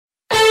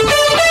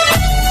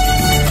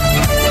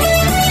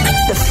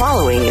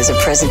following is a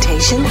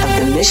presentation of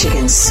the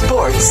Michigan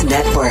Sports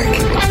Network.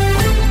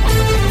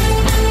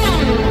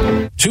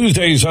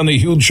 Tuesdays on the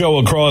Huge Show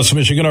across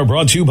Michigan are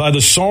brought to you by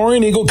the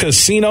Soaring Eagle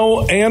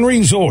Casino and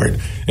Resort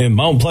in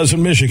Mount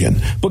Pleasant,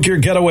 Michigan. Book your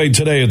getaway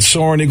today at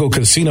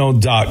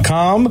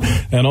SoaringEagleCasino.com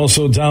and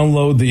also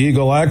download the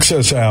Eagle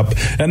Access app.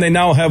 And they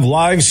now have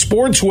live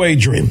sports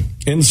wagering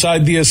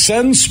inside the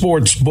Ascend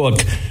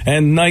Sportsbook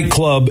and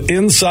nightclub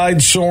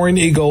inside Soaring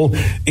Eagle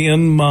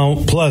in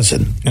Mount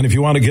Pleasant. And if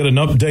you want to get an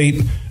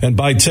update and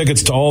buy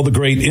tickets to all the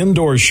great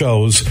indoor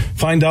shows,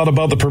 find out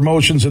about the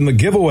promotions and the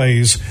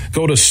giveaways,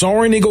 go to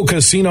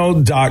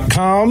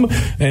SoaringEagleCasino.com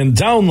and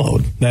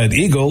download that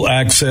Eagle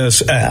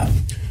Access app.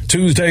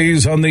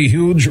 Tuesdays on the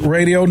Huge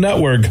Radio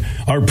Network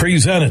are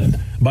presented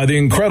by the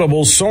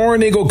incredible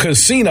Soaring Eagle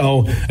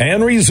Casino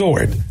and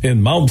Resort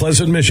in Mount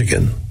Pleasant,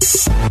 Michigan.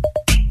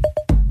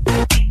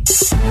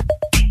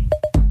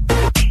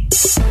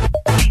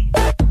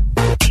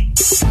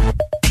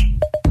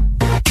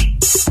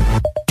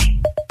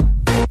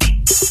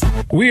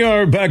 We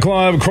are back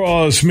live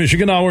across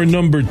Michigan, hour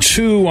number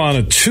 2 on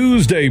a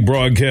Tuesday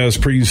broadcast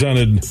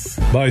presented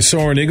by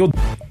Soaring Eagle.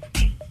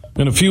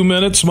 In a few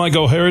minutes, Mike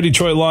O'Hara,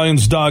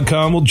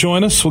 DetroitLions.com, will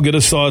join us. We'll get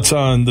his thoughts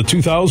on the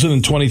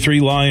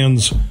 2023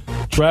 Lions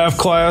draft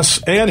class,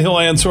 and he'll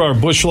answer our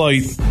Busch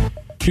Light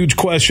huge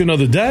question of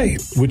the day,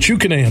 which you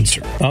can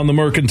answer on the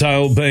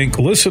Mercantile Bank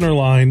listener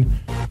line.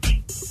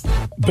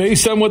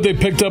 Based on what they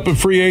picked up in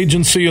free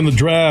agency in the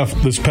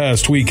draft this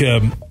past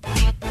weekend,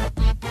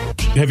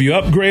 have you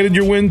upgraded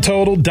your win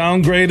total,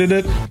 downgraded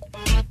it,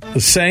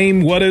 the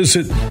same? What is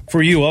it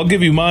for you? I'll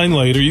give you mine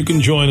later. You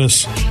can join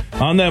us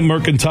on that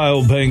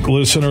Mercantile Bank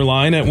listener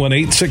line at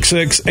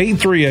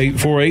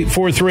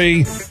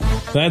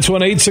 1-866-838-4843. That's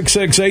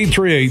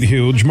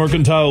 1-866-838-HUGE.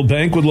 Mercantile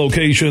Bank with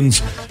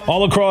locations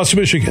all across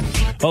Michigan.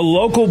 A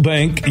local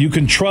bank you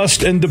can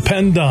trust and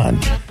depend on.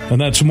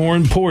 And that's more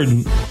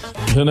important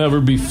than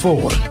ever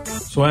before.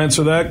 So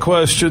answer that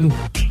question.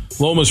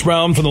 Lomas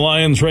Brown from the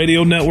Lions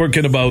Radio Network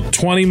in about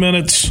 20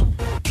 minutes.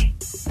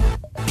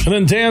 And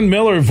then Dan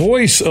Miller,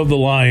 voice of the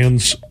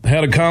Lions,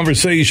 had a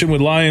conversation with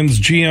Lions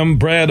GM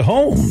Brad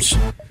Holmes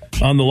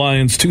on the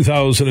Lions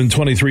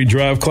 2023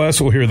 draft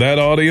class. We'll hear that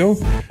audio.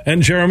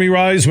 And Jeremy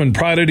Reisman,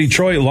 Pride of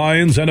Detroit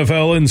Lions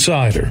NFL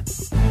insider.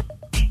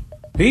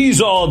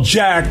 He's all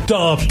jacked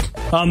up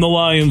on the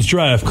Lions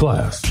draft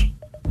class.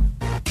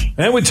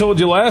 And we told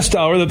you last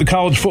hour that the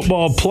College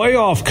Football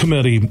Playoff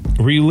Committee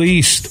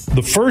released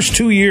the first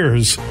 2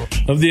 years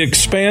of the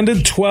expanded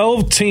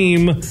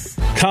 12-team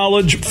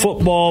college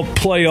football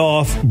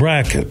playoff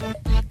bracket.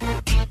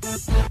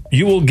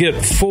 You will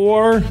get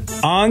 4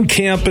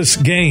 on-campus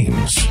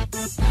games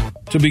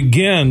to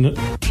begin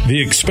the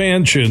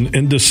expansion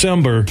in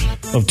December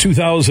of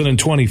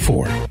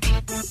 2024.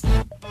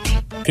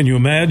 Can you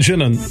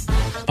imagine an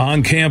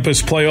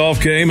on-campus playoff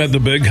game at the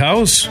Big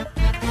House?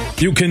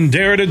 You can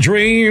dare to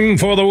dream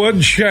for the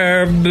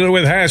woodshed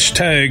with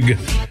hashtag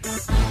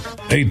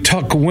a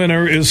Tuck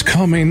winner is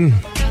coming.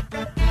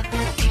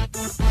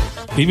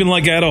 Even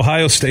like at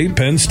Ohio State,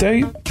 Penn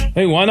State?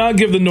 Hey, why not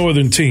give the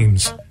northern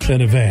teams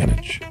an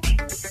advantage?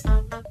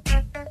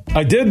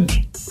 I did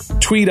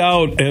tweet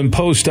out and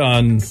post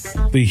on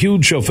the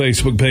Huge Show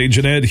Facebook page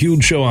and add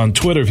Huge Show on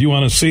Twitter if you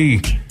want to see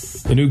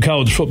the new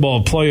college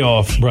football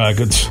playoff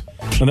brackets.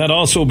 And that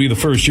also will be the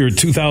first year,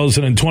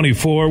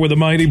 2024, where the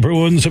mighty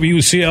Bruins of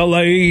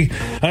UCLA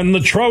and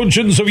the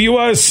Trojans of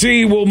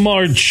USC will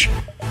march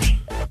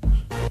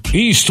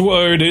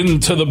eastward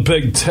into the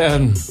Big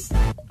Ten.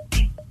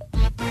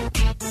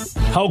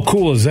 How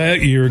cool is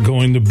that year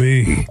going to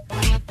be?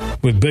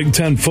 With Big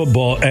Ten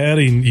football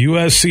adding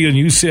USC and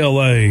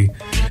UCLA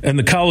and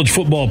the college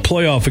football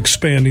playoff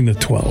expanding to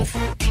 12.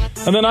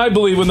 And then I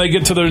believe when they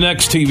get to their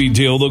next TV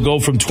deal, they'll go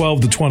from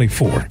 12 to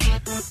 24.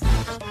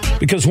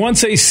 Because once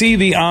they see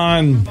the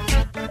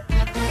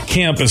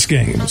on-campus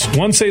games,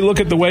 once they look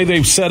at the way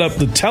they've set up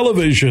the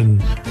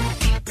television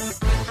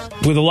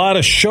with a lot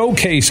of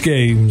showcase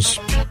games,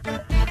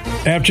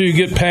 after you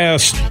get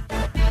past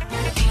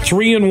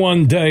 3 in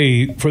one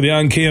day for the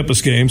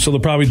on-campus game, so they'll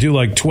probably do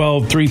like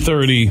 12,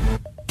 3:30,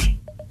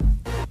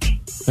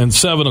 and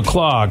 7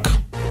 o'clock.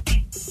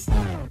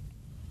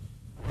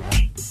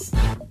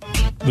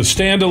 The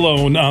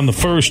standalone on the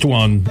first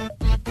one,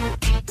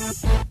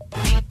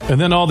 and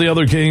then all the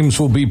other games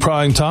will be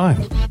prime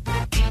time.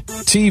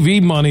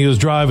 TV money is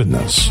driving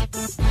this.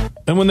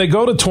 And when they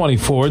go to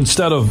 24,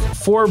 instead of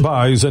 4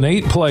 buys and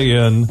 8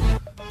 play-in,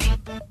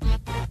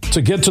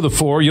 to get to the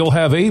 4, you'll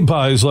have 8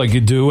 buys like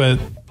you do at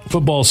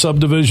football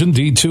subdivision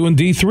D2 and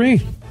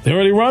D3. They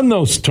already run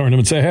those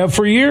tournaments. They have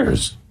for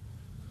years.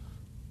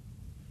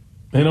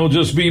 And it'll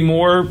just be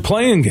more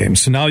playing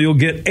games. So now you'll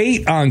get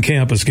 8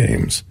 on-campus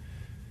games.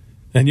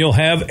 And you'll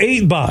have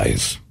 8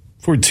 buys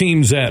for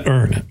teams that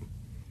earn it.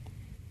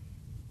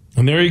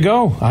 And there you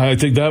go. I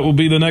think that will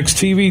be the next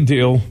TV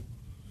deal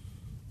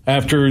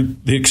after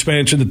the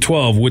expansion to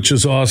 12, which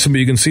is awesome.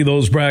 You can see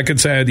those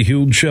brackets. I had the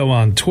Huge Show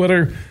on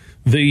Twitter,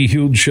 the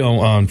Huge Show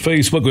on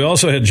Facebook. We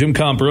also had Jim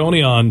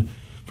Comparoni on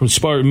from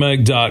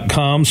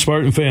SpartanMag.com.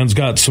 Spartan fans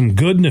got some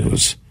good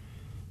news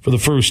for the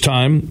first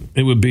time.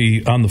 It would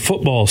be on the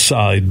football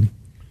side.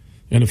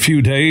 In a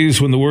few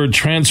days, when the word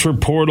transfer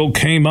portal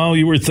came out,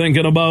 you were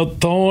thinking about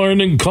Thorne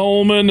and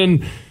Coleman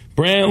and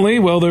Brantley.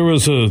 Well, there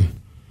was a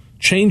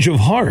change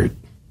of heart.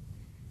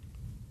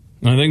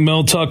 I think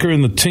Mel Tucker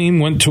and the team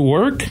went to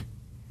work,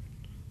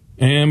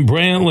 and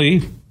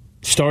Brantley,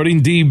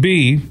 starting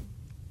DB,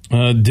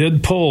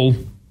 did pull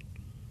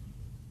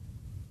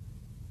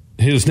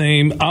his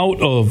name out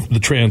of the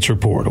transfer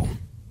portal.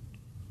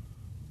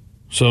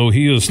 So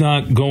he is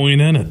not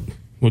going in it,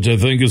 which I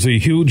think is a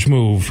huge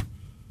move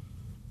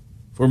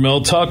for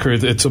Mel Tucker.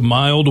 It's a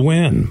mild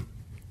win.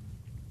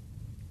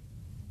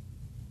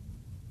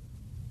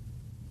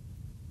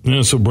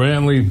 Yeah, so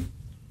Brantley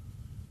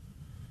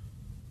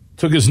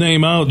took his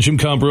name out. Jim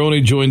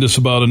Comparoni joined us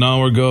about an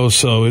hour ago.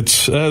 So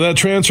it's that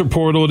transfer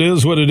portal, it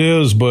is what it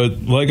is.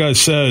 But like I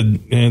said,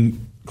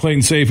 and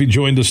Clayton Sayfie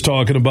joined us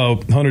talking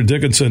about Hunter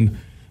Dickinson,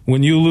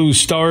 when you lose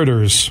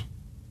starters,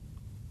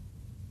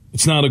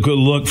 it's not a good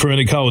look for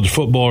any college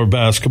football or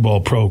basketball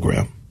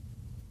program.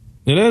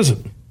 It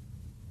isn't.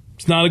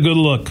 It's not a good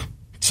look.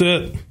 That's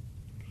it.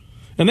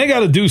 And they got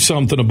to do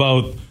something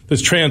about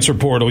this transfer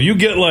portal. You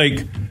get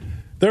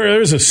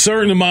there's a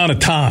certain amount of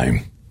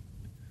time.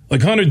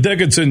 Like Hunter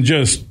Dickinson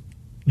just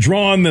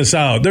drawing this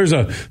out. There's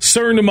a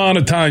certain amount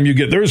of time you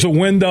get. There's a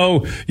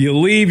window. You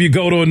leave, you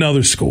go to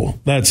another school.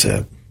 That's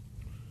it.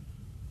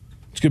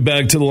 Let's get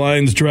back to the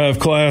Lions draft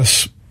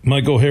class.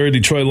 Mike O'Hara,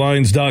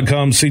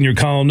 DetroitLions.com, senior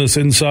columnist,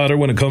 insider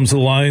when it comes to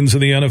the Lions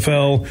and the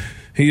NFL.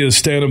 He is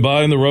standing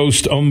by in the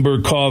Roast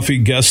Umber Coffee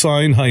guest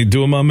line. How you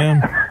doing, my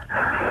man?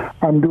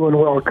 I'm doing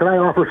well. Can I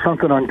offer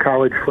something on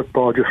college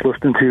football, just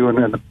listening to you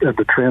and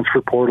the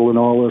transfer portal and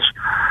all this?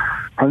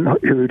 And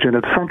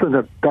it's something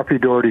that Duffy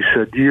Daugherty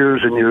said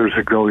years and years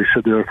ago. He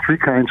said there are three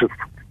kinds of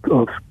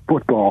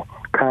football,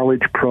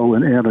 college, pro,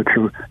 and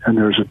amateur, and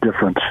there's a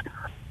difference.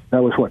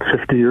 That was,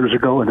 50 years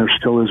ago, and there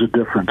still is a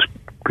difference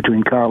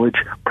between college,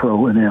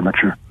 pro, and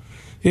amateur.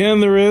 Yeah,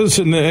 and there is,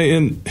 and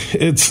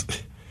it's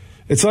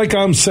like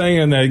I'm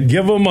saying that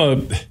give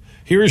them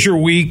here's your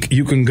week,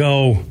 you can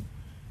go.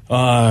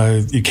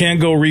 You can't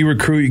go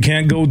re-recruit, you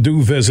can't go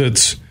do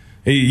visits.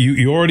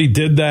 You already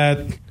did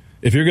that.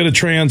 If you're going to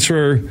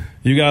transfer,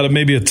 you got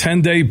maybe a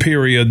 10-day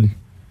period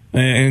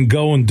and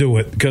go and do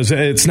it, because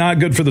it's not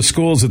good for the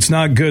schools. It's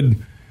not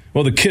good.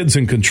 Well, the kid's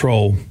in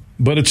control.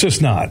 But it's just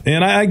not.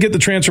 And I get the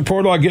transfer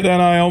portal. I get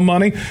NIL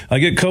money. I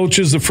get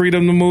coaches the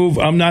freedom to move.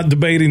 I'm not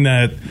debating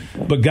that.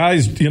 But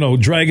guys,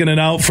 dragging it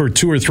out for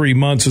 2 or 3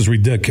 months is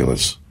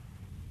ridiculous.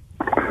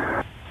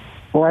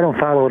 Well, I don't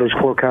follow it as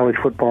core college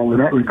football in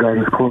that regard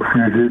as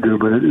closely as you do,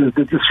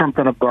 but it's just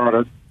something about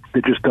it.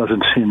 It just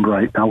doesn't seem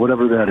right. Now,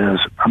 whatever that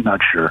is, I'm not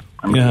sure.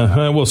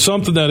 Well,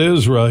 something that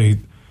is right,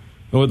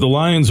 what the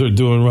Lions are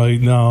doing right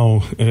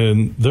now,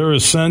 and their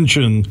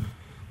ascension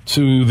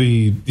to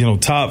the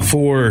top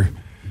 4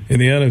 in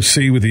the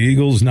NFC with the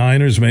Eagles,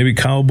 Niners, maybe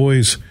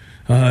Cowboys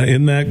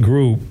in that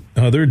group,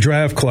 their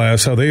draft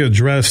class, how they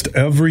addressed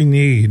every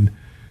need.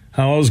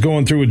 How I was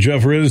going through with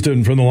Jeff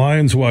Risdon from the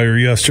Lions Wire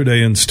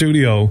yesterday in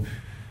studio.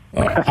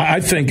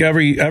 I think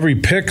every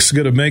pick's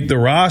going to make the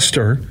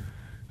roster.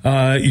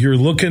 You're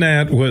looking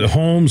at what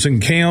Holmes and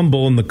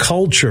Campbell and the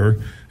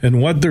culture and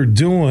what they're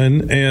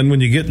doing. And when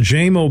you get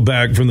J-Mo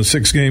back from the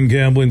 6-game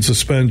gambling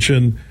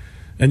suspension,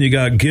 and you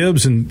got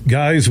Gibbs and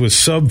guys with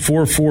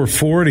sub-4.4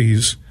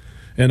 40s,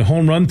 and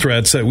home run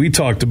threats that we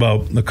talked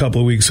about a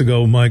couple of weeks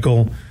ago,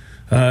 Michael,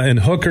 and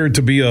Hooker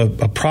to be a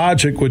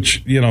project,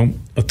 which,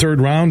 a third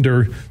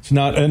rounder, it's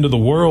not end of the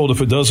world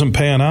if it doesn't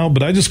pan out.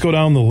 But I just go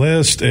down the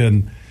list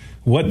and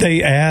what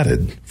they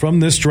added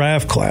from this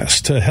draft class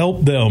to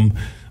help them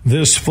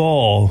this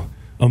fall.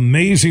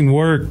 Amazing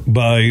work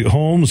by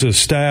Holmes, his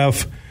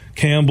staff,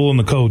 Campbell, and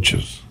the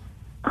coaches.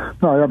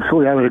 No,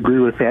 absolutely, I would agree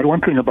with that.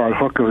 One thing about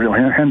Hooker,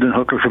 Hendon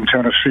Hooker from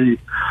Tennessee,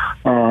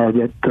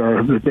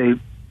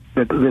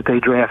 that they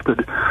drafted.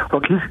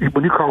 Look,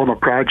 when you call him a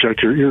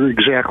project, you're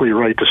exactly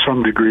right to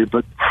some degree,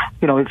 but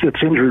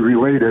it's injury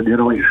related.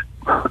 He's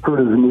hurt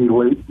his knee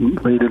late in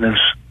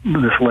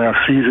this last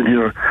season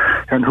here,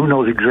 and who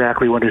knows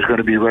exactly when he's going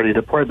to be ready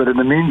to play. But in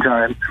the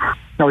meantime,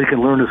 he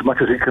can learn as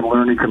much as he can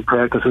learn. He can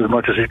practice as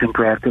much as he can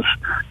practice.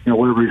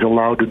 Whatever he's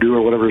allowed to do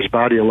or whatever his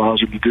body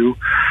allows him to do.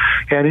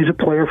 And he's a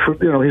player for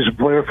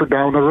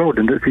down the road.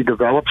 And if he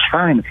develops,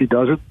 fine. If he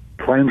doesn't,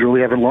 Lions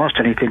really haven't lost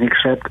anything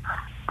except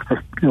a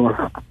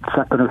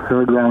second or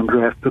third round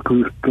draft pick,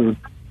 the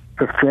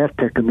fifth draft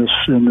pick in this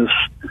year.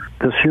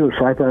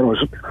 So I thought it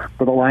was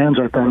for the Lions.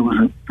 I thought it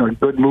was a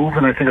good move,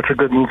 and I think it's a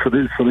good move for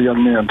the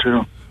young man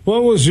too.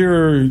 What was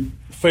your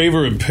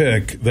favorite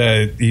pick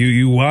that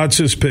you watched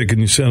this pick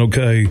and you said,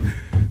 okay,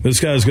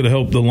 this guy's going to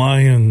help the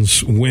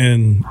Lions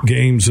win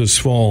games this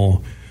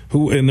fall?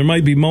 And there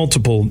might be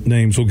multiple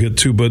names we'll get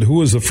to, but who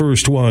was the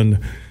first one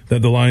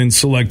that the Lions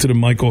selected and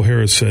Michael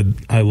Harris said,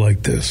 I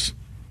like this?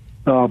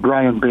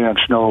 Brian Bance,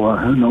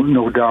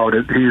 no doubt.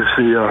 He's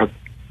the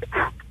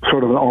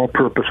sort of an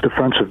all-purpose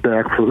defensive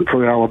back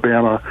for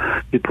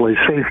Alabama. He plays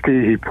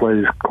safety. He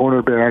plays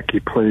cornerback. He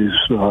plays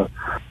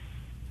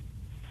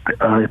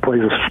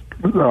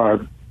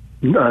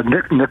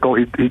nickel.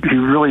 He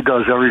really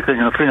does everything.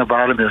 And the thing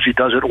about him is he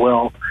does it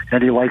well,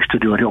 and he likes to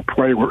do it. He'll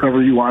play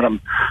wherever you want him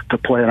to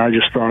play. And I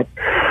just thought,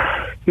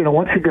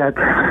 once he got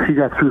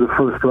through the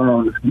first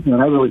round,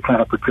 and I really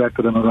kind of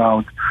projected him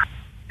around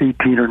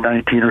 18 or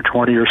 19 or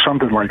 20 or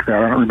something like that.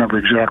 I don't remember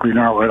exactly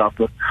now right off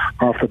the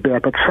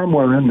bat, but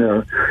somewhere in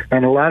there.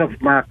 And a lot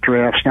of mock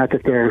drafts, not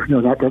that they're,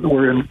 not that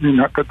we're in,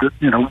 not that,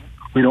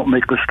 we don't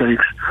make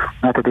mistakes,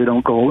 not that they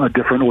don't go a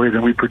different way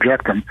than we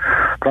project them.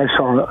 But I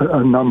saw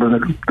a number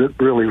that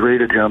really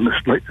rated him as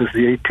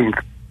the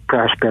 18th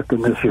prospect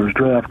in this year's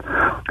draft,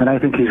 and I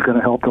think he's going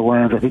to help the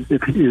Lions. I think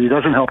if he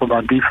doesn't help them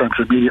on defense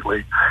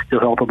immediately, he'll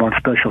help them on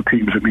special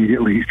teams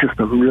immediately. He's just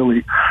a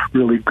really,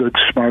 really good,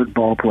 smart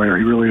ball player.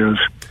 He really is.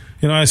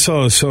 I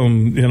saw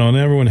some, and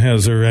everyone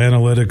has their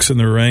analytics and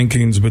their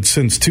rankings, but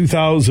since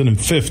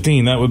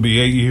 2015, that would be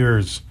 8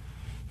 years,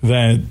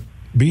 that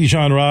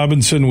Bijan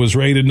Robinson was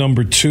rated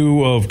number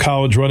 2 of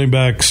college running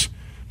backs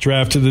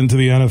drafted into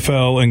the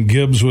NFL, and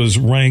Gibbs was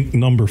ranked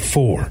number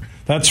 4.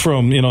 That's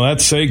from,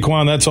 that's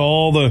Saquon. That's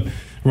all the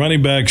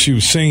running backs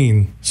you've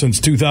seen since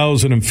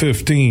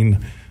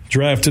 2015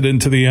 drafted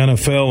into the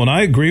NFL, and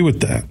I agree with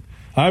that.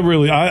 I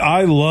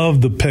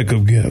love the pick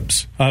of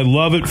Gibbs. I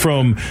love it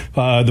from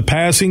the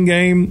passing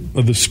game,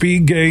 the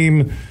speed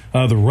game,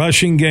 the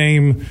rushing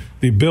game,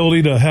 the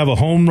ability to have a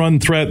home run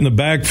threat in the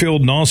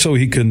backfield, and also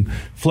he can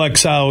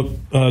flex out.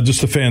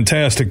 Just a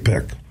fantastic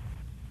pick.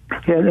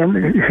 Yeah, and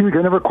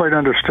I never quite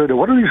understood it.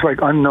 What are these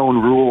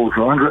unknown rules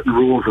or unwritten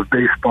rules of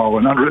baseball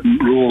and unwritten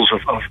rules of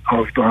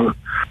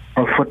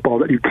football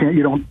that you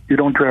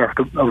don't draft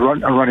a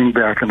running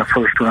back in the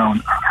first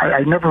round?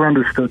 I never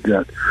understood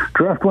that.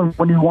 Draft one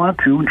when you want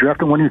to,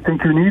 draft them when you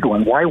think you need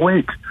one. Why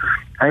wait?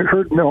 I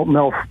heard Mel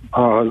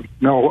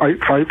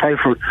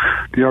Pfeiffer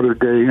the other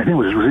day. I think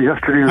was it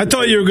yesterday? I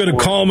thought you were going to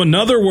call him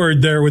another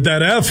word there with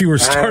that F you were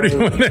starting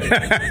with.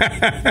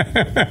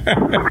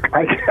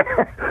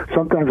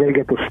 Sometimes I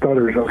get the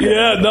stutters. Okay.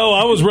 Yeah, no,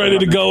 I was ready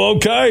to go.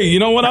 Okay, you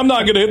know what? I'm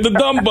not going to hit the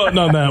dumb button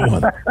on that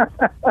one.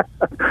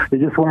 You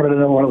just wanted to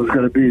know what it was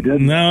going to be,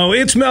 didn't you? No,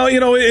 it's Mel.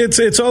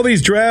 It's all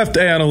these draft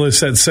analysts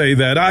that say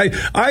that.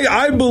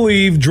 I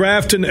believe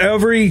draft in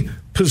every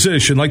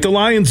position, like the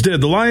Lions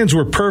did. The Lions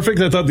were perfect.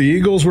 I thought the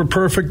Eagles were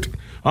perfect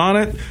on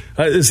it.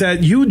 Is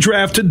that you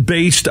drafted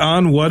based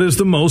on what is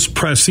the most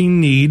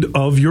pressing need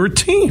of your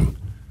team?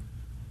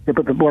 Yeah,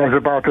 but what I was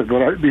about to,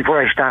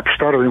 before I stopped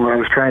stuttering, what I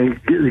was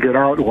trying to get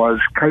out was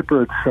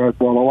Kuiper had said,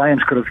 well, the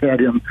Lions could have had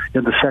him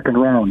in the second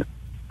round.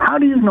 How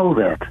do you know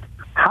that?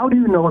 How do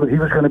you know that he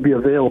was going to be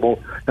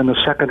available in the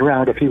second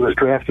round if he was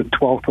drafted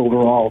 12th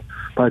overall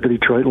by the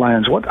Detroit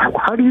Lions?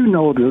 How do you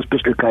know this,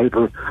 Mr.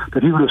 Kuiper,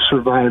 that he would have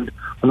survived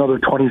another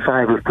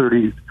 25 or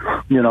 30,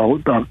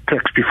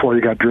 picks before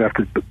he got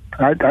drafted?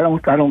 I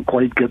don't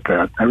quite get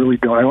that. I really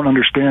don't. I don't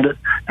understand it,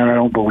 and I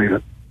don't believe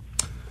it.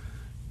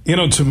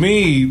 To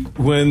me,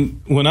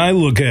 when I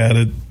look at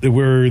it,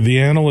 where the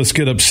analysts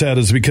get upset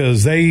is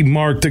because they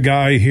marked a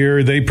guy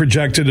here, they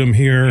projected him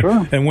here,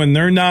 sure. And when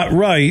they're not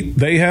right,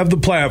 they have the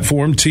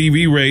platform,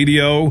 TV,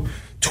 radio,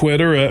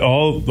 Twitter,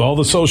 all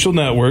the social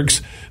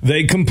networks,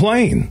 they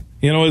complain.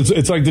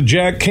 It's like the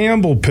Jack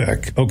Campbell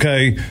pick,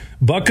 okay?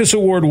 Butkus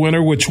Award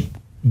winner, which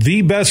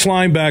the best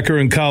linebacker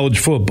in college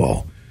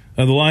football.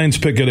 The Lions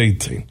pick at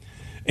 18.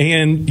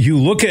 And you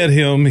look at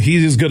him,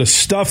 he's going to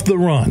stuff the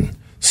run,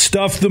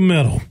 stuff the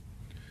middle.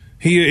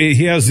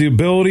 He has the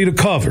ability to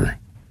cover.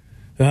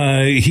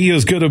 He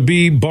is going to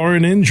be,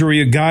 barring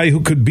injury, a guy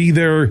who could be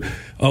there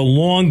a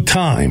long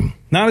time.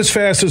 Not as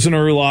fast as an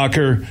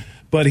Urlacher,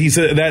 but he's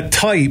that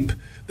type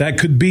that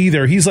could be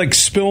there. He's like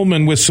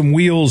Spillman with some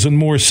wheels and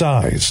more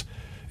size.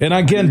 And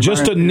again,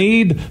 just a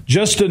need,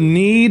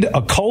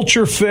 a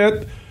culture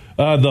fit,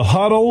 the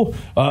huddle,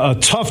 a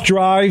tough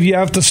drive you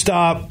have to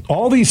stop,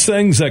 all these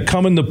things that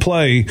come into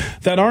play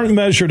that aren't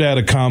measured at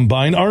a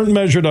combine, aren't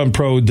measured on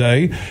pro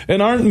day,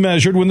 and aren't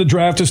measured when the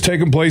draft is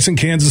taking place in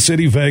Kansas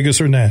City, Vegas,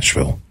 or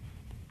Nashville.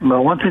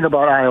 Well, one thing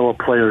about Iowa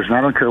players, and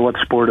I don't care what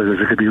sport it is,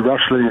 it could be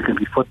wrestling, it could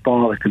be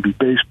football, it could be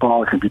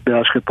baseball, it could be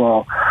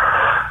basketball.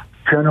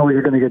 Generally,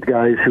 you're going to get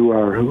guys who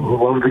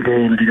love the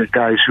game, and you get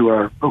guys who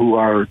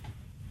are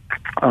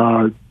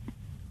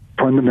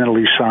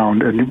fundamentally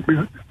sound, and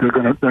they're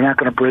not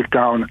going to break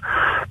down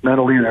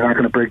mentally, and they're not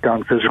going to break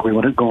down physically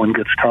when it going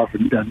gets tough.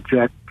 And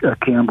Jack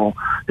Campbell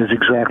is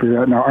exactly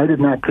that. Now, I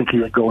did not think he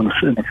would go in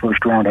the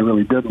first round. I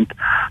really didn't.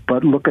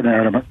 But looking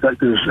at him,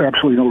 there's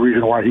absolutely no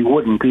reason why he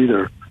wouldn't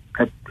either.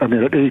 At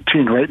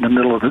 18, right in the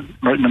middle of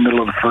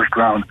the first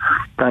round,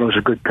 thought it was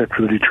a good pick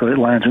for the Detroit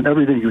Lions, and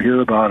everything you hear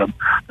about him,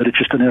 that it's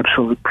just an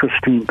absolute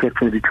pristine pick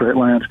for the Detroit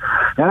Lions.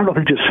 And I don't know if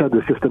he just said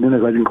this just a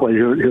minute. I didn't quite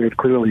hear it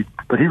clearly,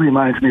 but he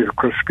reminds me of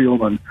Chris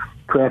Spielman,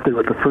 drafted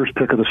with the first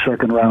pick of the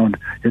second round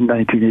in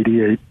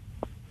 1988.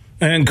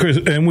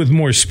 And with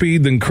more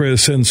speed than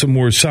Chris and some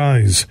more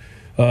size.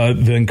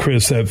 than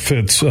Chris that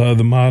fits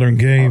the modern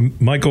game.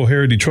 Mike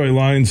O'Hara,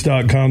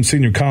 DetroitLions.com,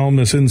 senior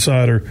columnist,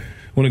 insider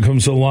when it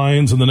comes to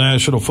Lions and the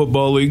National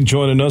Football League,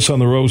 joining us on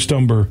the Roast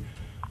Umber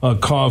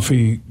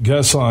Coffee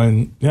guest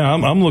line. Yeah,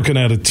 I'm looking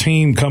at a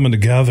team coming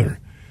together.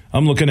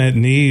 I'm looking at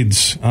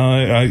needs.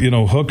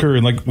 Hooker,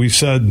 and like we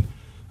said,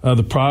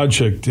 the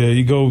project.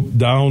 You go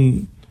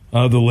down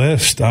the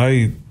list.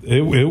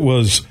 It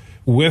was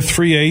with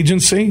free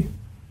agency,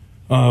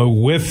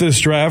 with this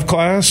draft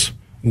class,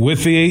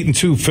 with the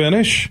 8-2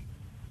 finish,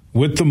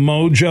 with the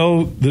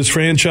mojo this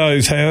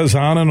franchise has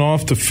on and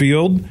off the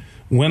field.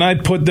 When I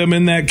put them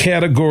in that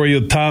category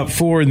of top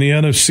 4 in the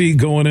NFC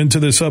going into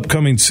this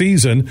upcoming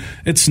season,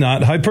 it's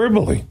not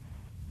hyperbole.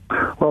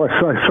 Well,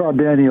 I saw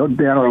Dan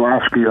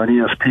Orlovsky on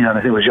ESPN. I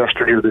think it was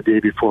yesterday or the day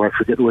before. I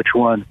forget which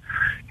one.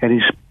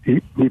 And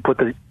he put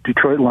the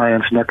Detroit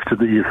Lions next to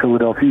the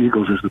Philadelphia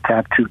Eagles as the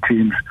top 2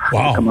 teams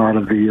to come out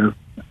of the.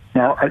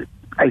 Now,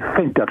 I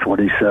think that's what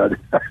he said.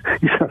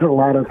 He said a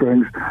lot of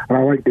things, and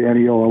I like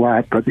Danny O a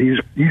lot, but he's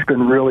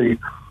been really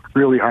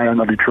high on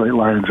the Detroit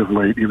Lions of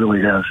late. He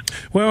really has.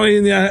 Well,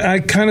 I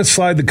kind of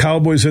slide the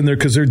Cowboys in there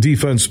because their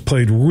defense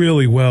played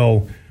really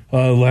well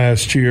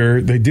last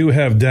year. They do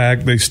have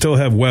Dak. They still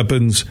have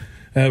weapons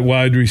at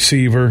wide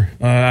receiver,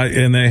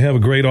 and they have a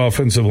great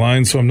offensive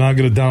line, so I'm not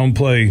going to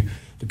downplay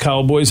the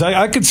Cowboys.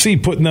 I could see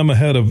putting them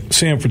ahead of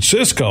San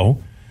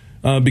Francisco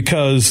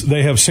because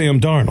they have Sam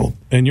Darnold,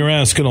 and you're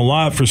asking a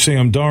lot for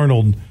Sam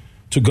Darnold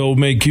to go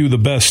make you the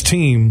best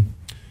team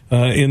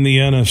in the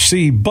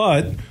NFC,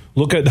 but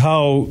look at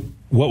how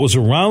what was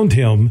around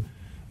him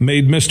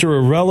made Mr.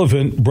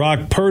 Irrelevant,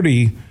 Brock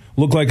Purdy,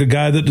 look like a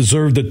guy that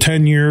deserved a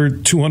 10-year,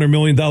 $200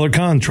 million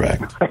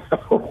contract.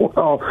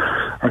 Well,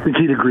 I think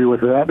he'd agree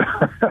with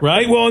that.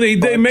 Right? Well,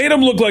 they made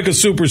him look like a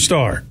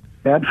superstar.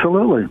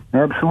 Absolutely.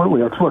 That's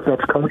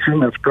coaching,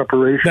 that's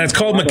preparation. That's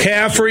called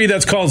McCaffrey,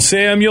 that's called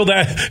Samuel,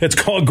 it's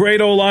called great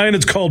O-line,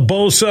 it's called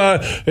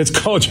Bosa, it's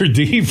called your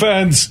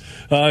defense,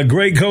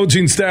 great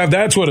coaching staff.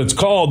 That's what it's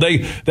called.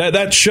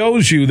 That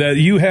shows you that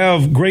you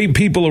have great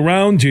people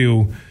around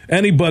you.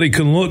 Anybody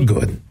can look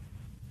good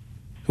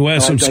who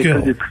has some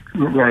skill.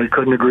 I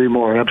couldn't agree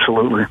more,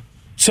 absolutely.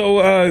 So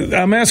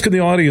I'm asking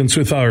the audience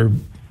with our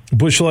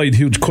Busch Light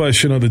Huge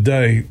question of the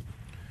day.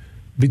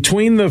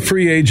 Between the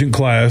free agent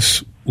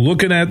class,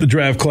 looking at the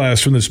draft class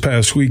from this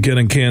past weekend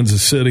in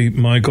Kansas City,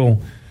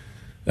 Michael,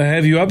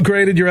 have you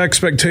upgraded your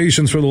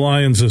expectations for the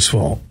Lions this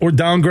fall? Or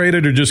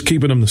downgraded, or just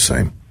keeping them the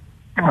same?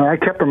 I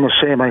kept them the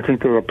same. I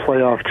think they're a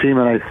playoff team,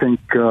 and I think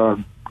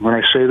when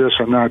I say this,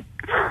 I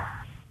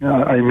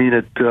mean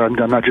it. I'm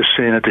not just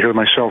saying it to hear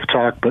myself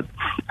talk, but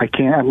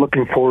I'm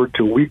looking forward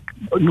to week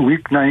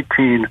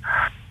 19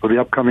 of the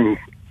upcoming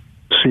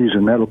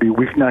season. That'll be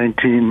week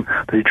 19,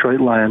 the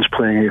Detroit Lions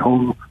playing a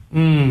home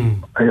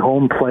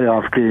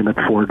playoff game at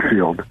Ford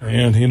Field.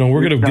 And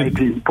we're going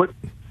to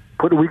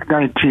put week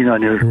 19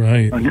 on your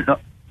right.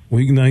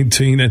 Week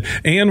 19,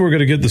 and we're going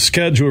to get the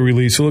schedule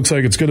release. It looks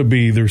like it's going to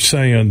be. They're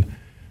saying,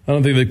 I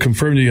don't think they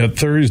confirmed it yet.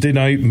 Thursday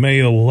night, May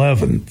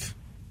 11th.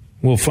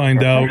 We'll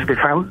find out. It's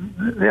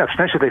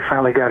nice that they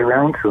finally got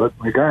around to it.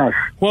 My gosh.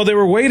 Well, they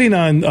were waiting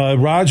on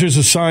Rodgers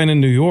to sign in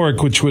New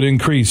York, which would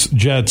increase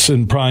Jets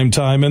in prime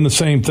time, and the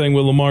same thing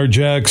with Lamar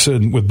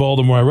Jackson with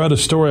Baltimore. I read a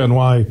story on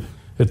why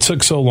it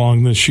took so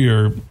long this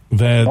year,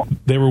 that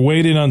they were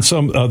waiting on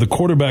the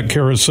quarterback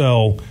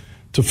carousel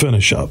to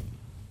finish up.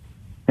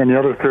 And the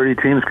other 30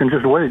 teams can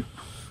just wait.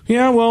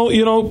 Yeah, well,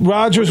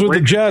 Rodgers with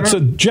the Jets. The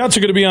Jets are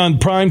going to be on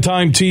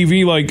primetime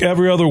TV like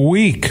every other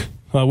week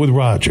with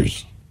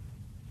Rodgers.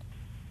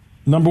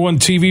 Number one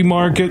TV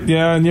market,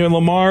 yeah, and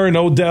Lamar and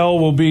Odell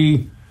will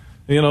be,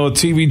 a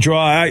TV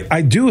draw.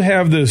 I do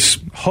have this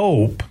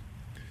hope.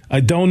 I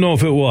don't know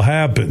if it will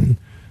happen.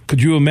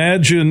 Could you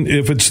imagine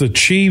if it's the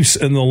Chiefs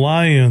and the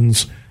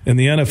Lions in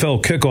the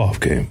NFL kickoff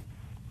game?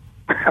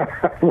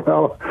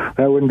 Well,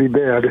 that wouldn't be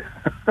bad.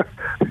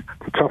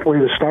 It's a tough way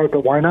to start,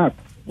 but why not?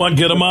 Well,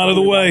 get them out of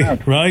the way,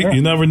 right? Yeah.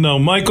 You never know.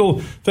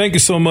 Michael, thank you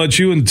so much.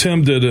 You and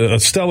Tim did a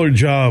stellar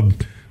job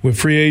with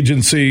free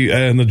agency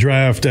and the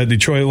draft at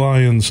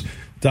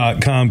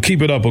DetroitLions.com.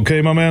 Keep it up,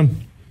 okay, my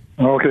man?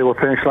 Okay, well,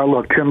 thanks.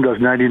 Look, Tim does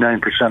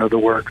 99% of the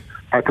work.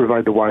 I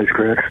provide the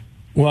wisecracks.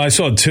 Well, I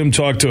saw Tim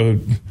talk to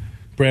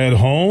Brad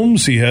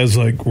Holmes. He has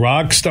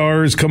rock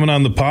stars coming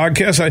on the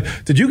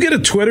podcast. Did you get a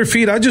Twitter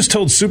feed? I just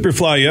told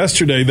Superfly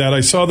yesterday that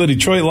I saw the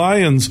Detroit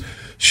Lions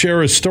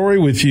share a story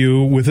with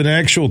you with an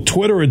actual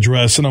Twitter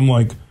address, and I'm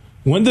like,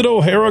 when did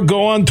O'Hara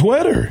go on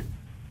Twitter?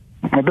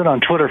 I've been on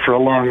Twitter for a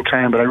long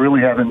time, but I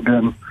really haven't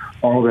been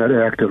all that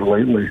active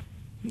lately.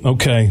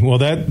 Okay, well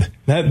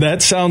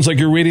that sounds like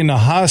you're reading a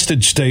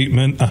hostage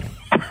statement. No,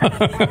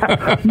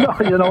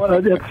 you know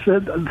what?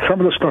 Some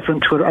of the stuff in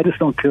Twitter, I just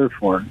don't care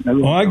for.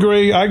 I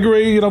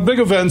agree. Big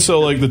events though,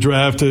 like the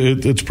draft,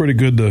 it's pretty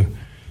good to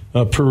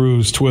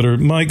peruse Twitter.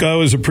 Mike, I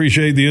always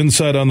appreciate the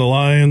insight on the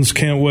Lions.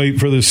 Can't wait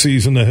for this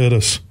season to hit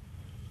us.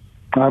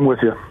 I'm with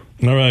you.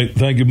 All right.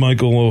 Thank you,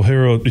 Michael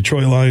O'Hara,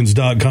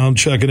 DetroitLions.com,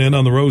 checking in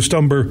on the Roast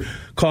Umber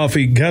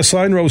Coffee guest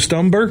line. Roast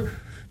Umber.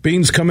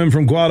 Beans come in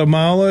from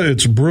Guatemala.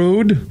 It's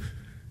brewed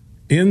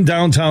in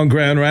downtown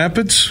Grand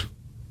Rapids.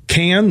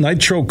 Canned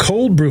Nitro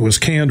Cold Brew is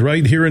canned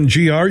right here in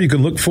GR. You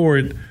can look for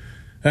it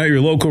at your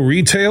local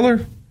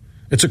retailer.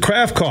 It's a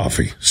craft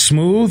coffee.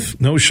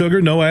 Smooth, no sugar,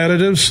 no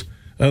additives.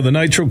 The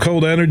Nitro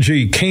Cold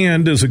Energy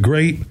canned is a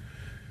great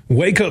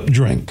wake-up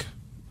drink.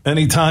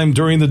 Anytime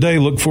during the day,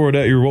 look for it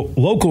at your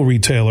local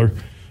retailer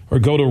or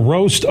go to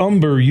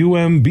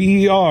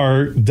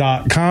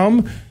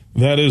roastumber.com.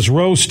 That is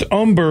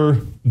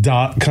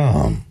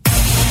roastumber.com.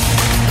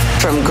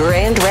 From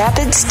Grand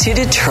Rapids to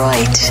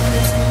Detroit,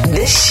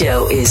 this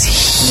show is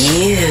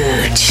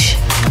huge.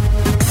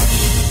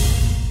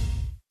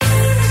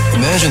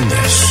 Imagine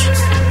this,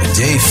 a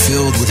day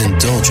filled with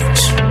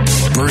indulgence,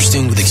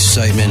 bursting with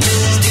excitement,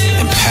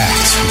 and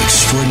packed with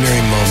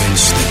extraordinary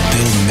moments that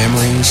build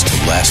memories to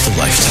last a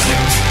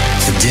lifetime.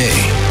 A day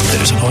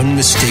that is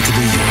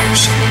unmistakably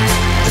yours,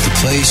 at the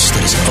place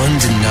that is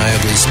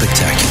undeniably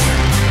spectacular.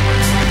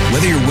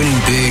 Whether you're winning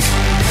big,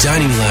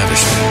 dining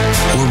lavishly,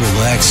 or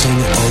relaxing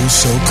oh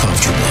so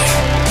comfortably,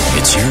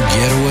 it's your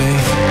getaway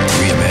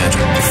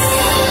reimagined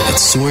at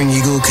Soaring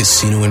Eagle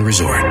Casino and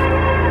Resort.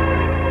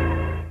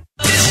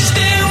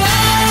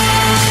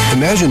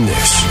 Imagine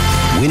this,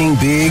 winning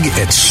big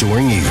at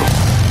Soaring Eagle.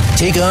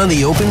 Take on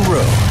the open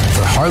road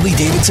for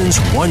Harley-Davidson's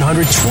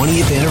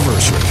 120th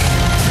anniversary.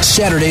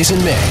 Saturdays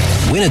in May,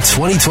 win a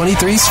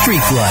 2023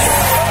 Street Glider.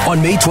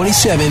 On May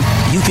 27th,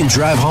 you can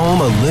drive home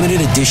a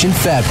limited edition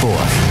Fat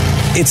Boy.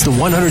 It's the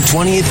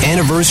 120th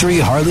anniversary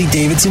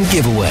Harley-Davidson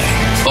giveaway.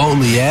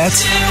 Only at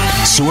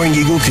Soaring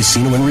Eagle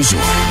Casino and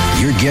Resort.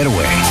 Your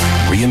getaway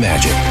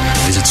reimagined.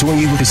 Visit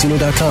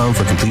SoaringEagleCasino.com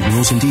for complete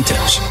rules and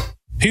details.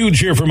 Huge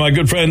here for my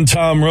good friend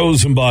Tom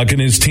Rosenbach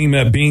and his team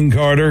at Bean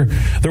Carter.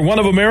 They're one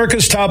of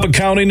America's top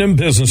accounting and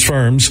business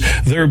firms.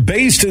 They're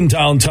based in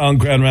downtown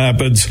Grand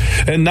Rapids,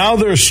 and now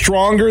they're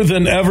stronger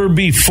than ever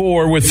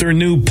before with their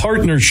new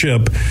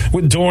partnership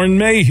with Doeren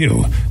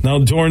Mayhew. Now,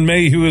 Doeren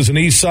Mayhew is an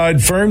east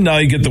side firm. Now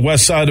you get the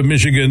west side of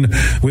Michigan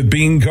with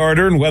Bean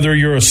Carter, and whether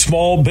you're a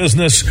small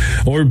business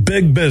or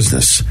big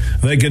business,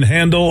 they can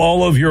handle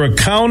all of your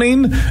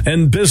accounting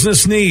and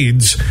business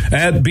needs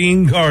at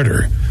Bean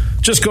Carter.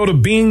 Just go to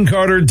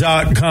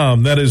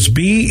beancarter.com. That is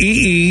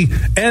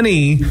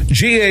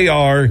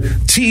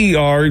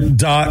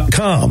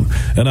BEENEGARTER.com.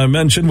 And I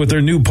mentioned with their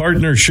new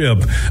partnership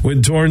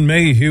with Doeren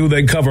Mayhew,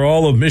 they cover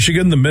all of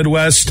Michigan, the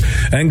Midwest,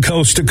 and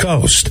coast to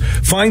coast.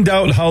 Find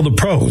out how the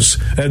pros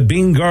at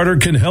Bean Carter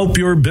can help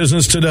your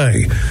business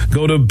today.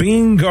 Go to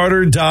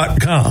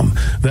beancarter.com.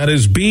 That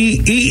is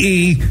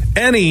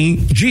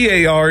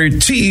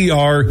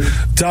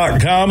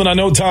BEENEGARTER.com. And I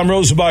know Tom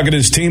Rosenbach and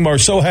his team are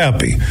so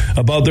happy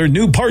about their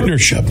new partnership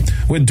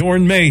with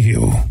Doeren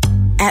Mayhew.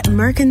 At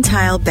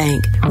Mercantile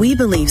Bank, we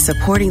believe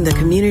supporting the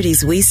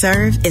communities we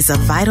serve is a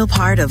vital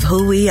part of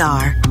who we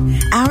are.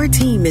 Our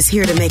team is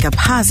here to make a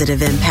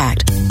positive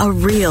impact, a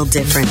real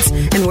difference,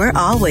 and we're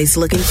always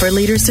looking for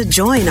leaders to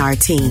join our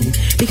team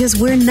because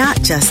we're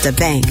not just a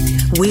bank,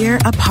 we're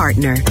a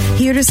partner,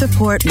 here to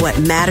support what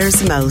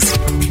matters most.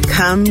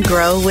 Come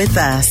grow with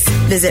us.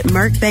 Visit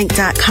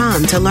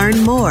mercbank.com to learn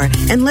more,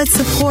 and let's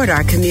support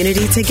our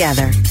community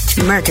together.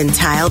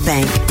 Mercantile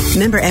Bank.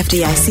 Member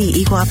FDIC,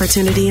 Equal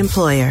Opportunity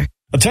Employer.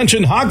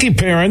 Attention hockey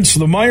parents,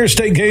 the Myers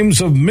State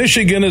Games of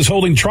Michigan is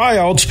holding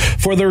tryouts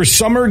for their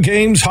Summer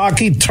Games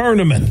Hockey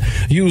Tournament.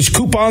 Use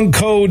coupon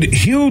code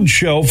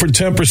HUGESHOW for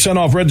 10%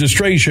 off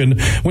registration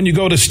when you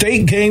go to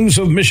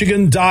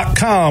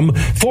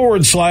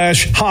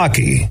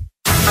stategamesofmichigan.com/hockey.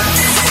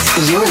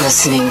 You're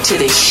listening to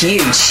The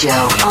Huge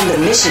Show on the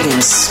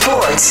Michigan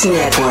Sports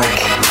Network.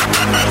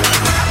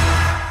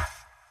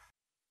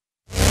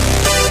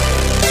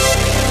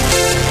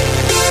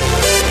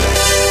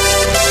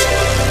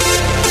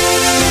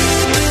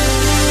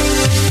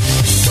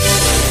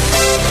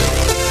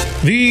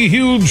 The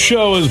Huge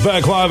Show is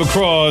back live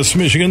across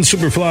Michigan.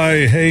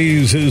 Superfly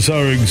Hayes is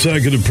our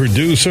executive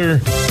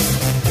producer.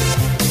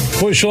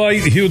 Busch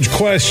Light, huge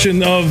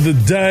question of the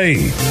day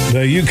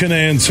that you can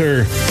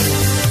answer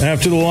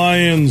after the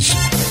Lions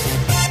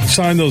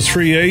signed those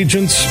free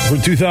agents for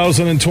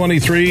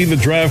 2023, the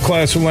draft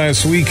class from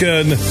last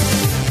weekend.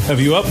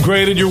 Have you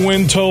upgraded your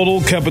win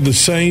total, kept it the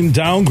same,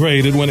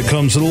 downgraded when it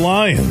comes to the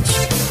Lions?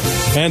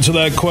 Answer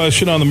that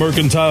question on the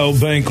Mercantile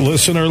Bank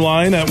listener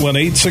line at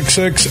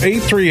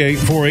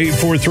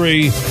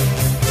 1-866-838-4843.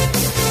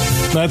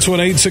 That's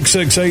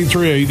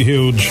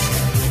 1-866-838-HUGE.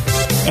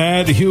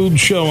 At Huge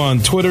Show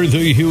on Twitter,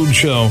 The Huge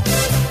Show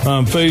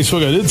on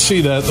Facebook. I did see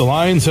that the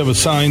Lions have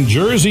assigned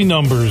jersey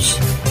numbers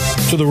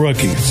to the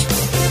rookies.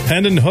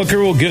 Hendon Hooker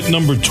will get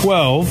number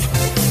 12.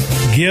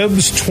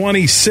 Gibbs,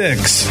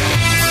 26.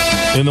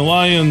 In the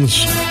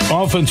Lions'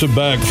 offensive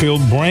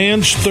backfield,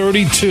 Branch,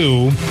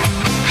 32.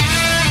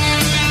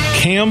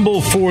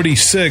 Campbell,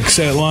 46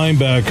 at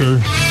linebacker.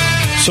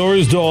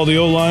 Sorsdahl, the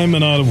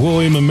O-lineman out of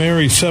William &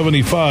 Mary,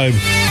 75.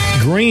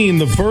 Green,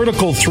 the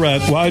vertical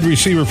threat, wide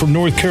receiver from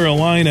North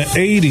Carolina,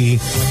 80.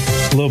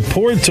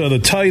 Laporta, the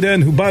tight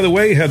end, who, by the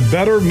way, had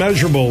better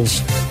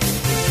measurables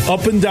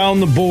up and down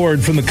the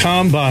board from the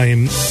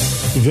combine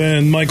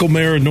than Michael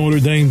Mayer at Notre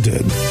Dame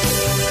did.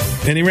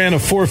 and he ran a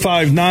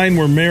 4.59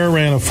 where Mayer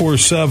ran a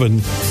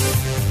 4.7.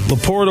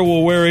 Laporta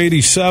will wear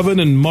 87,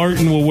 and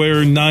Martin will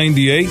wear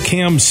 98.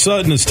 Cam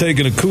Sutton has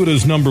taken Okudah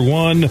as number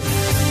 1,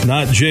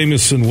 not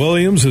Jamison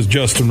Williams, as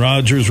Justin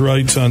Rogers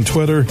writes on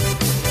Twitter.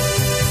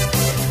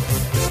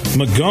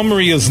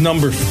 Montgomery is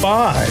number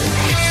 5.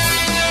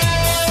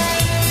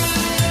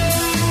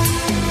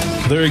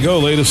 There you go,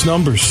 latest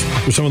numbers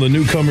for some of the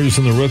newcomers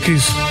and the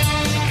rookies.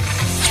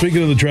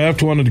 Speaking of the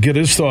draft, wanted to get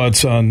his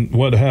thoughts on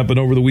what happened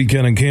over the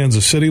weekend in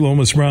Kansas City.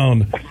 Lomas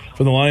Brown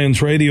from the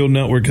Lions Radio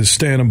Network is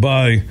standing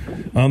by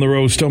on the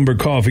Roast Umber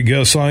Coffee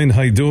guest line.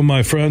 How you doing,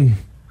 my friend?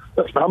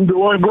 I'm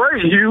doing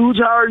great, Hughes.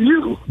 How are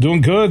you? Doing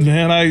good,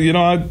 man.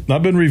 I've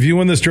been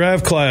reviewing this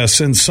draft class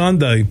since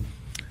Sunday,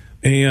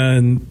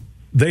 and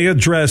they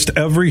addressed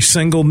every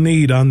single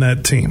need on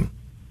that team.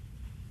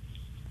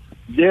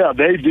 Yeah,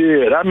 they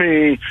did. I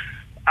mean,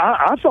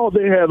 I thought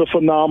they had a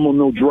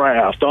phenomenal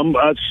draft. I'm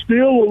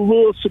still a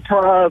little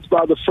surprised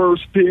by the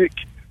first pick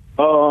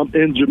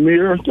in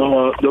Jameer,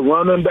 the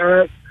running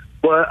back,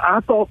 but I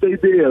thought they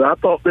did. I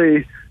thought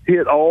they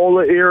hit all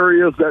the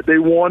areas that they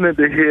wanted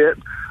to hit.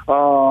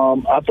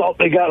 I thought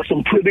they got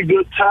some pretty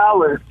good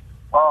talent,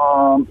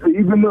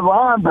 even the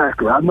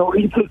linebacker. I know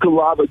he took a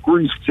lot of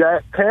grief,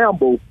 Jack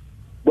Campbell,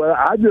 but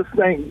I just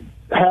think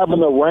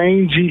having a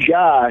rangy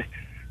guy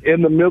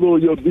in the middle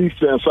of your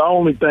defense, I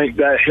only think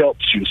that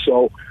helps you.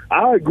 So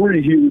I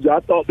agree, Hughes.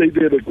 I thought they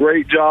did a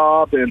great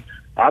job, and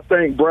I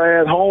think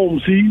Brad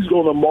Holmes, he's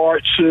going to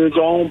march his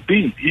own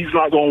beat. He's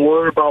not going to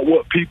worry about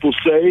what people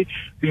say.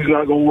 He's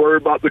not going to worry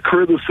about the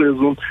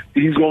criticism.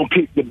 He's going to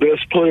pick the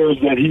best players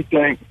that he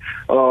thinks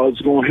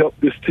is going to help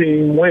this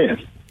team win.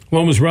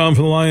 Lomas Brown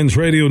from the Lions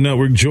Radio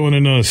Network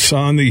joining us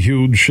on the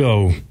Huge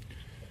Show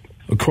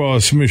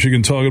across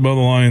Michigan, talking about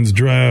the Lions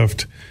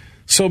draft.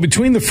 So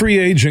between the free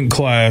agent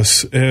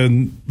class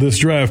and this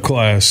draft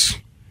class,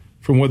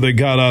 from what they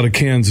got out of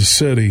Kansas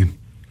City,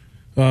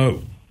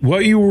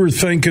 what you were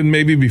thinking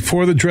maybe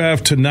before the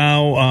draft to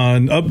now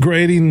on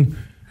upgrading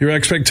your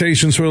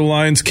expectations for the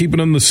Lions, keeping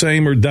them the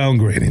same, or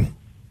downgrading?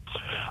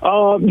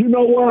 You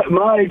know what?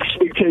 My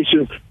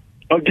expectations,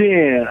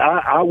 again,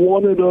 I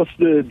wanted us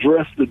to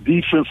address the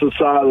defensive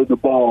side of the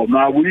ball.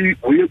 Now, we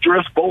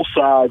addressed both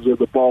sides of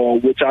the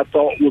ball, which I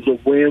thought was a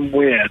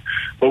win-win.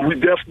 But we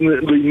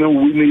definitely knew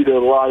we needed a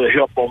lot of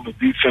help on the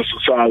defensive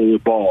side of the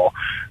ball.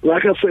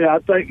 Like I say, I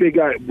think they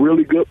got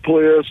really good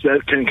players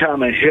that can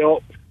kind of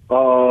help,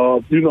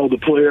 the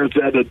players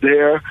that are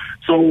there.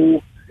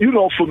 So,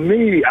 for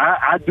me,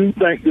 I do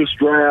think this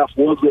draft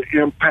was an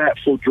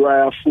impactful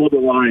draft for the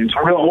Lions.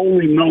 I'll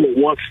only know it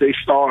once they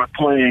start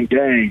playing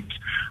games.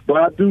 But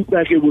I do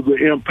think it was an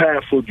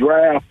impactful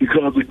draft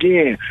because,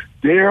 again,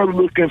 they're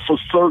looking for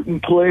certain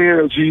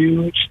players,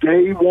 Huge.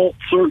 They want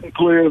certain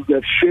players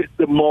that fit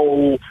the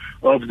mold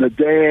of the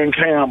Dan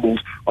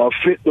Campbells or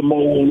fit the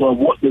mold of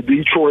what the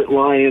Detroit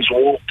Lions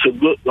want to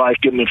look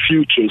like in the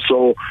future.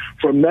 So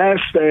from that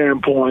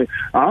standpoint,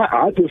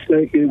 I just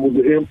think it was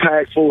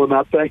impactful, and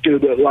I think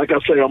that, like I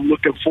say, I'm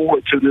looking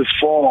forward to this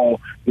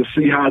fall to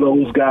see how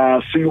those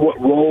guys, see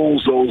what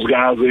roles those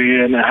guys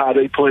are in and how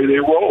they play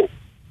their role.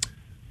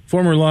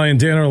 Former Lion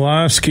Dan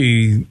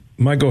Orlovsky,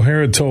 Mike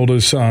O'Hara told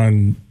us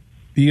on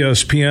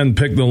ESPN,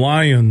 picked the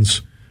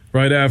Lions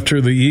right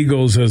after the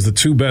Eagles as the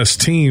two best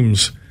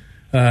teams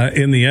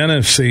in the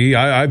NFC.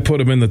 I put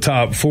them in the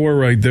top 4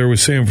 right there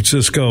with San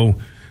Francisco,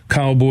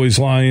 Cowboys,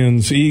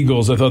 Lions,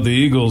 Eagles. I thought the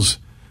Eagles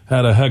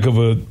had a heck of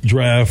a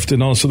draft,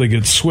 and also they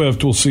get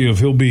Swift. We'll see if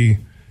he'll be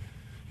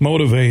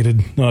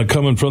motivated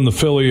coming from the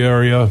Philly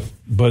area.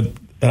 But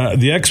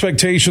the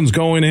expectations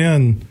going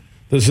in,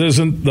 this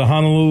isn't the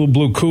Honolulu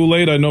Blue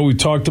Kool-Aid. I know we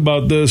talked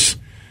about this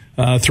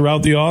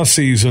throughout the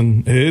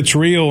offseason. It's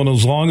real, and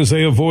as long as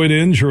they avoid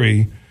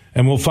injury,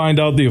 and we'll find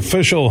out the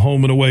official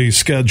home and away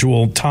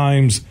schedule,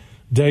 times,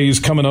 days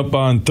coming up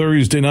on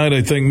Thursday night,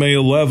 I think May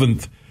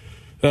 11th.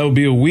 That would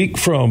be a week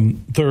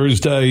from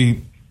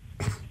Thursday.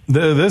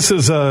 This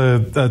is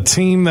a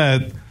team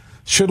that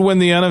should win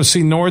the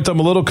NFC North. I'm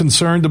a little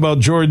concerned about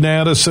Jordan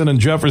Addison and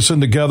Jefferson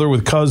together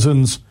with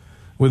Cousins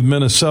with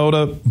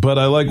Minnesota, but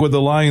I like what the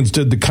Lions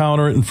did to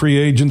counter it in free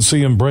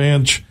agency and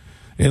Branch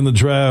in the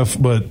draft.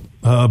 But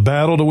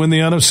battle to win the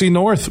NFC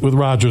North with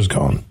Rodgers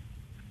gone.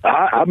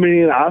 I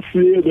see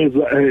it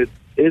as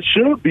it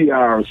should be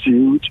ours,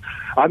 Huge.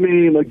 I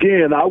mean,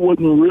 again, I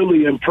wasn't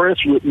really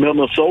impressed with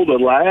Minnesota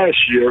last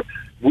year.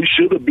 We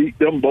should have beat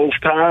them both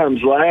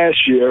times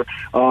last year.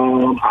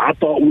 I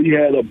thought we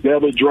had a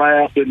better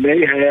draft than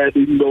they had,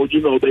 even though,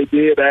 they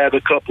did add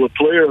a couple of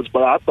players,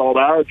 but I thought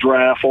our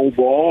draft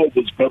overall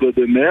was better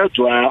than their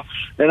draft,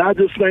 and I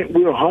just think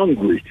we're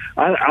hungry.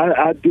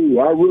 I do.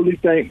 I really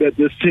think that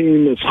this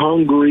team is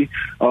hungry.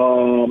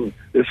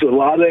 It's a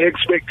lot of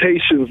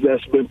expectations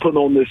that's been put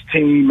on this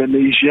team and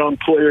these young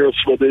players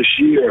for this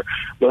year.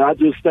 But I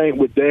just think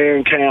with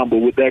Dan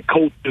Campbell, with that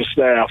coaching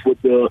staff,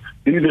 with the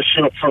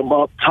leadership from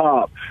up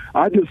top,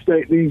 I just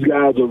think these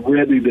guys are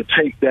ready to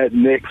take that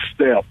next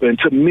step. And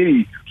to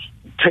me,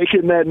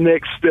 taking that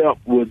next step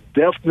would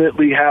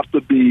definitely have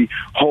to be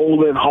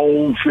holding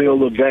home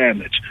field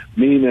advantage,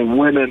 meaning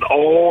winning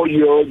all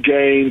your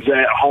games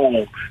at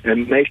home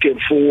and making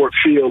Ford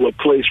Field a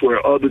place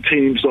where other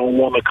teams don't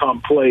want to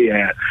come play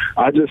at.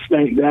 I just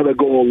think that'll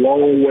go a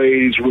long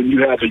ways when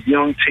you have a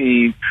young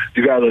team.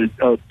 You got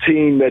a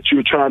team that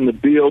you're trying to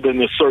build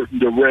in a certain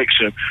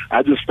direction.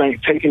 I just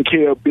think taking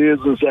care of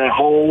business at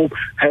home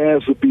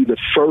has to be the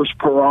first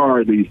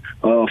priority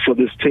for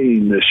this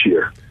team this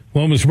year.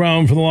 Lomas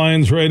Brown from the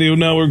Lions Radio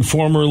Network,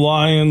 former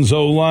Lions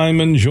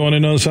O-lineman,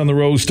 joining us on the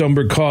Roast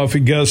Umber Coffee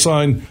guest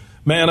line.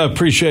 Man, I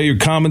appreciate your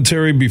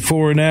commentary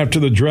before and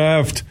after the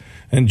draft.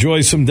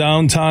 Enjoy some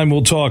downtime.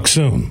 We'll talk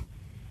soon.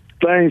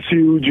 Thanks,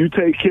 Huge. You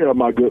take care,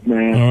 my good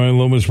man. All right,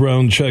 Lomas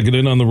Brown checking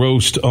in on the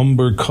Roast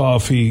Umber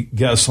Coffee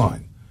guest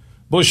line.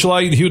 Busch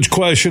Light, huge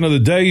question of the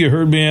day. You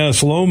heard me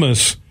ask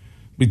Lomas,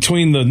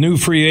 between the new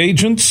free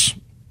agents,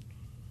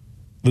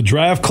 the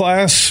draft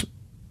class,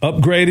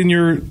 upgrading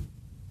your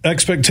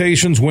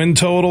expectations, win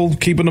total,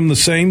 keeping them the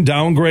same,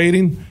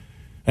 downgrading?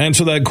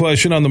 Answer that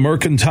question on the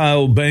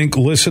Mercantile Bank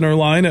listener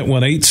line at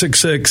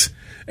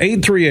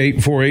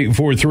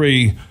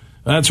 1-866-838-4843.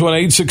 That's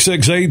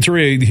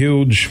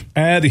 1-866-838-HUGE.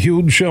 Add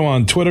Huge Show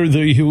on Twitter,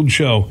 The Huge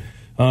Show.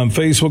 On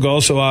Facebook,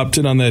 also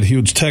opted on that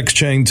huge text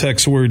chain,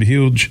 text word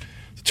HUGE,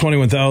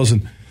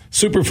 21,000.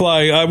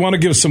 Superfly, I want to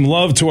give some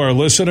love to our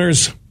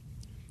listeners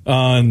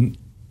on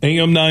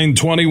AM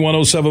 920,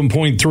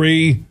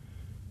 107.3,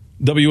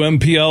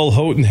 WMPL,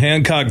 Houghton,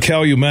 Hancock,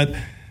 Calumet.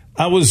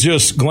 I was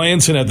just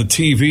glancing at the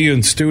TV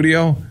in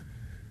studio.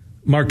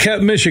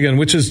 Marquette, Michigan,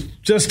 which is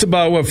just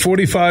about,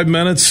 45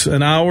 minutes,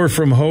 an hour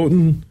from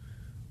Houghton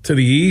to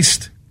the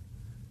east.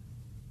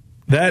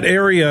 That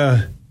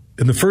area,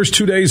 in the first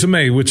 2 days of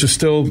May, which is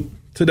still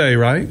today,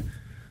 right?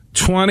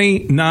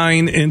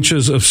 29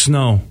 inches of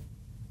snow.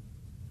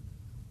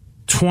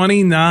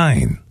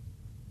 29.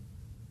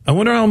 I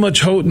wonder how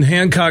much Houghton,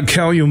 Hancock,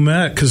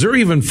 Calumet, because they're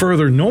even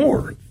further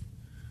north.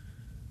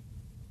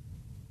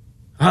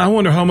 I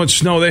wonder how much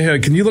snow they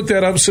had. Can you look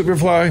that up,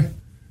 Superfly?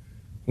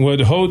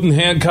 What Houghton,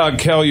 Hancock,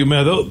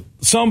 Calumet,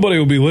 somebody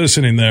will be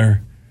listening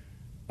there.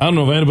 I don't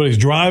know if anybody's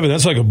driving.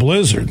 That's like a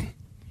blizzard.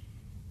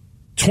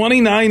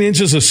 29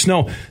 inches of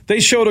snow. They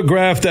showed a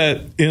graph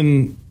that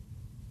in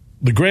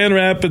the Grand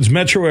Rapids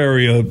metro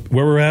area,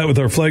 where we're at with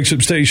our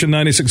flagship station,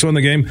 96.1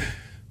 The Game,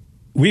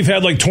 we've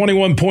had like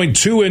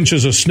 21.2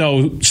 inches of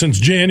snow since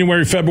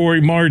January,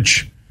 February,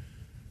 March,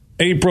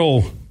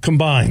 April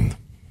combined.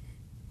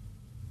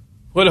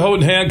 What did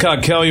Houghton,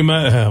 Hancock,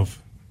 Calumet have?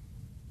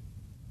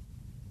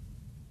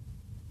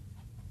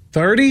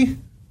 30?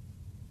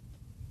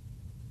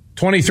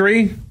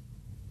 23?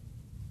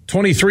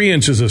 23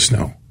 inches of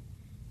snow.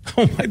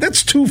 Oh my,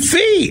 that's 2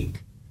 feet.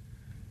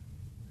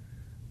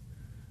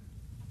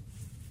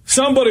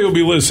 Somebody will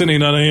be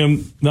listening on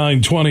AM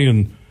 920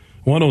 and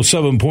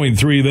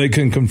 107.3. They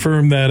can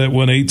confirm that at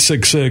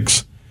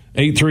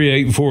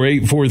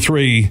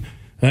 1-866-838-4843.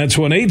 That's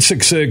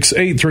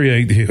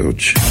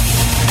 1-866-838-HUGE.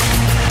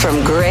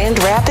 From Grand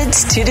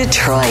Rapids to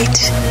Detroit,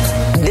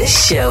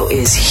 this show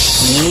is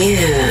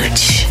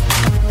huge.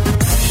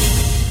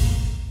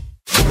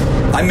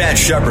 I'm Matt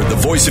Shepard,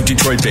 the voice of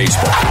Detroit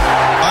baseball.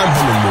 I'm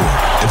Herman Moore,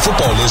 and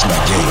football is my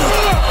game.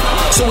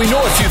 So we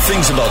know a few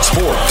things about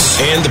sports.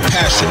 And the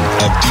passion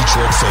of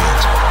Detroit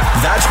fans.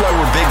 That's why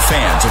we're big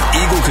fans of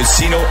Eagle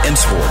Casino and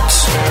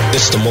Sports.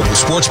 It's the mobile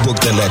sports book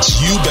that lets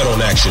you bet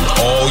on action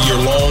all year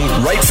long.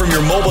 Right from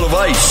your mobile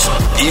device.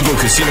 Eagle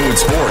Casino and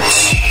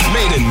Sports.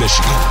 Made in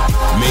Michigan.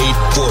 Made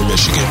for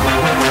Michigan.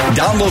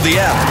 Download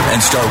the app and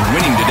start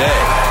winning today.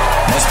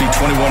 Must be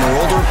 21 or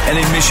older and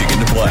in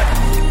Michigan to play.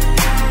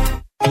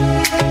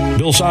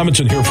 Bill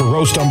Simonson here for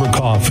Roast Umber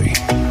Coffee.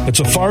 It's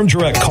a farm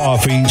direct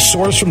coffee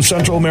sourced from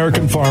Central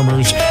American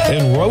farmers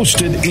and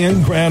roasted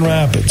in Grand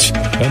Rapids.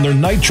 And their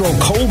Nitro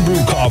Cold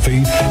Brew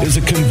Coffee is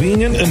a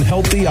convenient and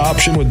healthy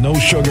option with no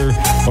sugar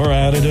or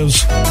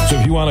additives. So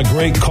if you want a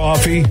great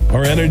coffee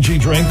or energy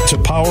drink to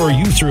power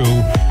you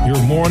through your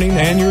morning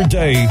and your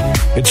day,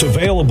 it's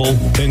available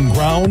in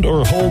ground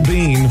or whole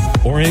bean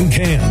or in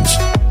cans.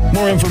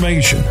 More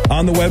information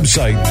on the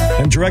website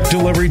and direct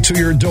delivery to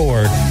your door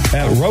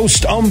at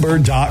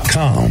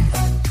roastumber.com.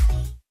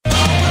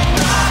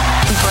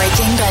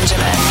 Breaking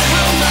Benjamin,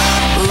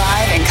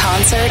 live in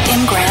concert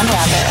in Grand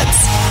Rapids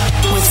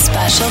with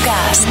special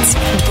guests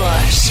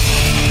Bush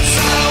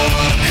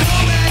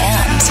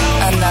and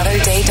Another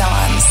Day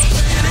Dawns.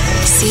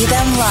 See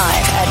them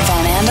live at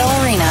Van Andel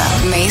Arena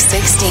May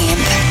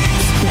 16th.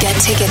 Get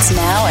tickets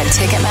now at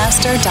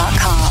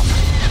Ticketmaster.com.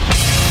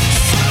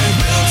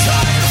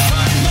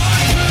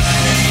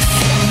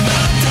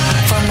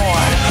 For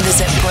more,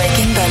 visit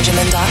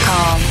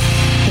BreakingBenjamin.com.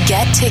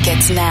 Get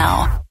tickets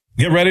now.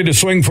 Get ready to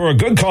swing for a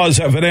good cause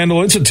at Van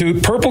Andel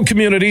Institute, Purple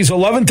Community's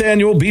 11th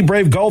annual Be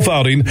Brave golf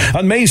outing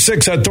on May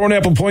 6th at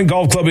Thornapple Point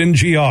Golf Club in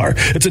GR.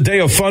 It's a day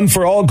of fun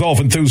for all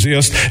golf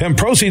enthusiasts, and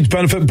proceeds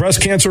benefit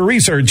breast cancer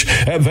research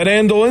at Van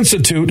Andel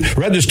Institute.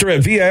 Register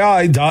at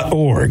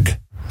vai.org.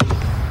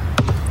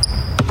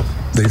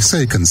 They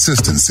say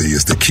consistency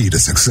is the key to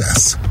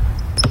success.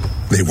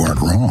 they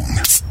weren't wrong.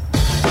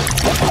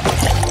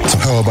 So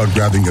how about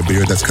grabbing a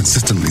beer that's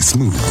consistently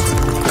smooth,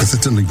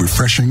 consistently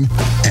refreshing,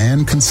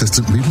 and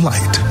consistently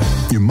light?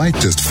 You might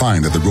just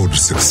find that the road to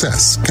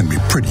success can be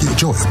pretty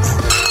enjoyable.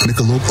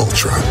 Michelob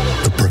Ultra,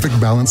 the perfect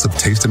balance of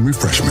taste and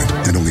refreshment,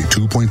 and only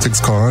 2.6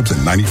 carbs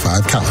and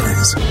 95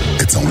 calories.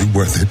 It's only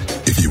worth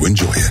it if you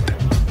enjoy it.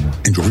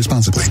 Enjoy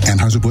responsibly.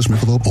 Anheuser-Busch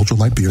Michelob Ultra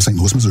Light Beer, St.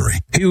 Louis, Missouri.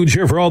 Huge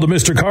here for all the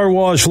Mr. Car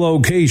Wash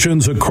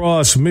locations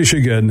across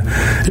Michigan.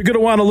 You're going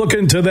to want to look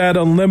into that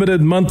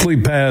unlimited monthly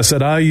pass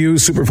that I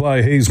use.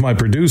 Superfly Hayes, my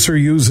producer,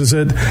 uses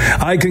it.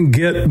 I can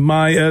get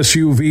my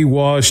SUV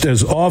washed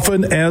as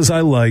often as I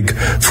like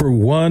for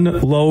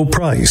one low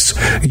price.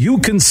 You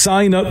can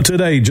sign up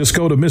today. Just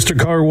go to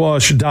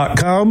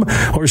MrCarWash.com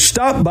or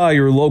stop by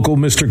your local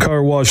Mr.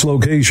 Car Wash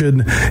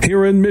location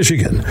here in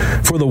Michigan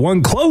for the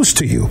one close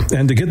to you.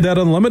 And to get that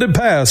unlimited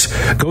pass,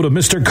 go to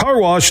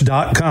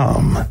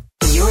MrCarWash.com.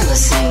 You're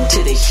listening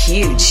to The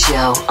Huge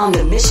Show on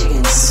the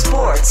Michigan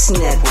Sports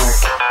Network.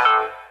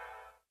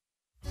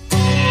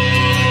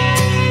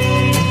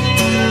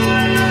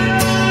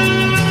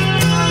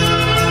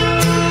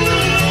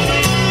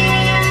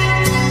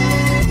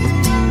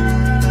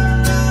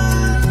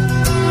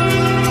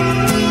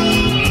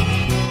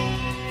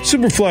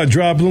 Superfly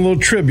dropping a little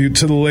tribute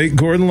to the late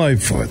Gordon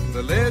Lightfoot.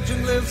 The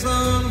legend lives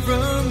on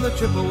from the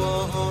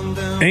Chippewa on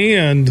down.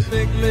 And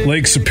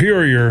Lake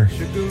Superior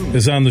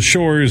is on the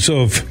shores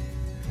of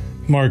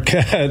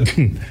Marquette.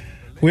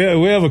 We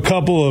have a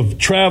couple of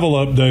travel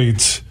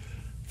updates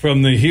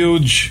from the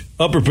huge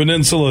Upper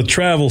Peninsula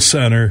Travel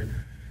Center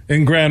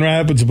in Grand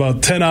Rapids,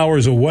 about 10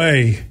 hours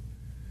away.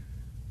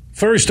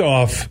 First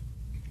off,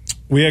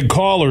 we had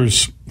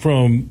callers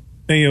from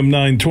AM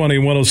 920,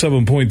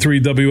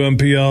 107.3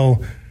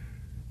 WMPL.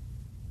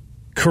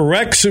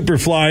 Correct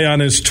Superfly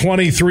on his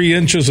 23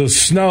 inches of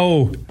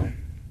snow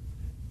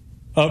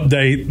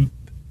update.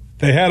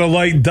 They had a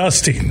light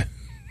dusting.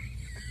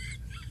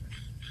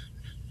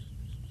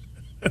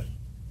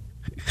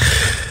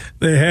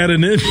 They had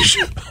an inch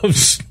of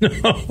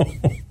snow.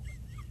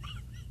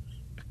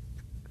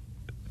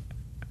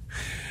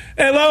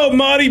 Hello,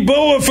 Marty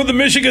Boa for the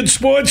Michigan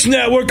Sports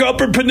Network,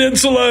 Upper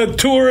Peninsula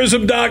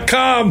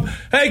Tourism.com.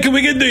 Hey, can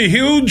we get the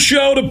Huge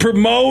Show to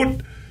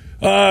promote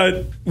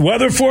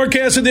weather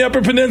forecast in the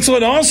Upper Peninsula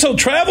and also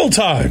travel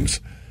times?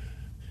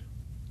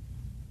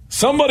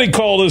 Somebody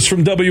called us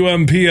from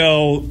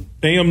WMPL,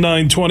 AM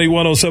 920,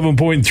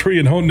 107.3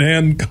 in Houghton,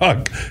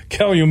 Hancock,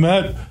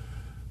 Calumet.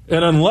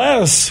 And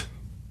unless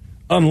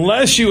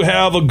you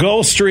have a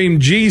Gulfstream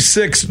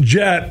G6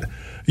 jet,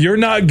 you're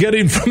not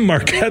getting from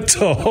Marquette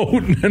to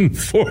Houghton in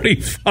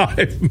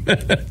 45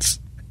 minutes.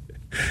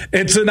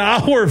 It's an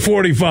hour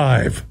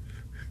 45.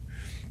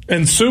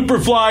 And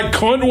Superfly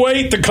couldn't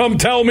wait to come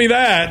tell me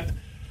that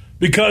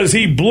because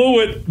he blew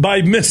it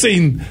by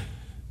missing.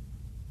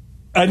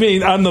 I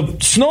mean, on the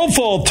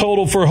snowfall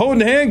total for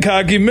Houghton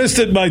Hancock, he missed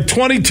it by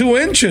 22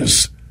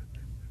 inches.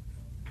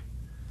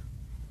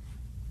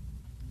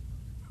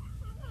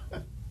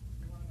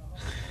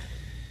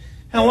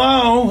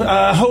 Hello,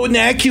 Houghton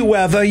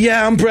AccuWeather.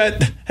 Yeah, I'm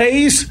Brett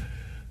Hayes.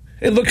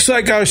 It looks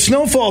like our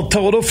snowfall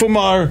total from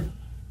our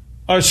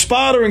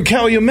spotter in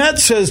Calumet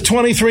says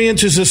 23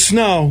 inches of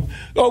snow.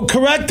 Oh,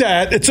 correct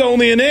that. It's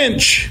only an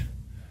inch.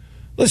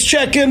 Let's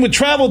check in with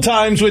travel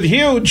times with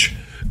Huge.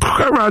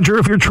 Roger,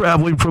 if you're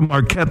traveling from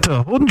Marquette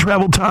to Houghton,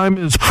 travel time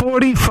is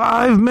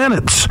 45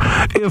 minutes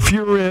if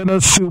you're in a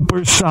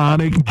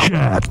supersonic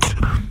jet.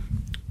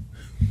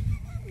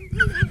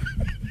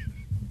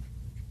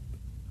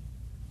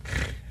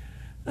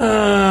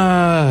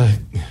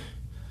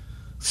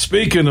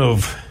 Speaking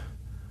of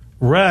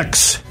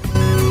Rex.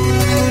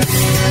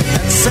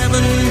 At 7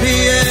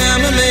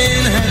 p.m. a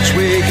main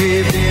hatchway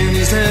caved in.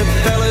 He said,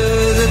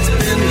 fellas, it's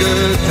been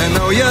good to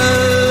know ya.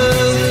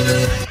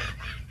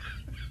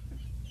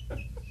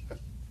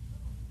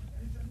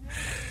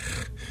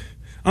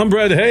 I'm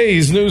Brett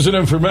Hayes, news and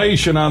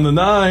information on the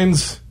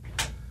nines.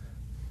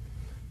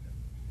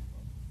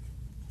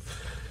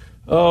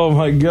 Oh,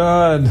 my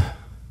God.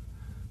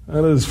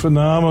 That is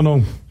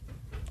phenomenal.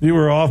 You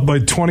were off by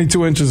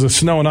 22 inches of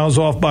snow, and I was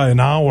off by an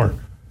hour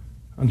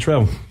on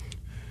travel.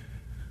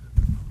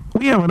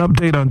 We have an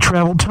update on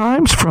travel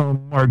times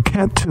from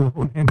Marquette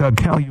to Hancock,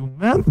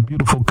 Calumet,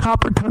 beautiful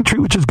Copper Country,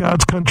 which is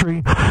God's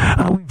country.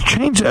 We've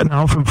changed that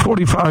now from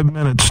 45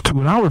 minutes to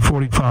an hour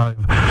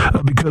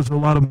 45 because a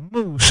lot of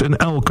moose and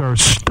elk are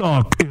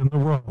stuck in the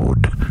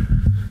road.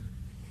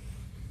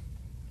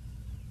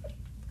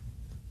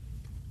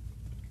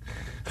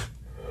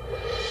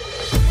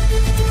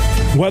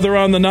 Weather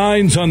on the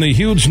nines on the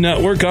Huge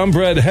Network. I'm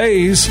Brett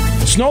Hayes.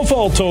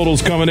 Snowfall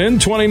totals coming in.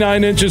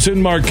 29 inches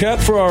in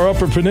Marquette for our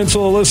Upper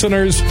Peninsula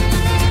listeners.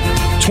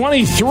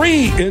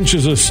 23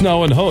 inches of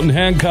snow in Houghton,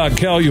 Hancock,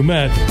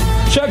 Calumet.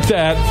 Check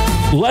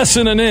that. Less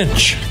than an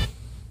inch.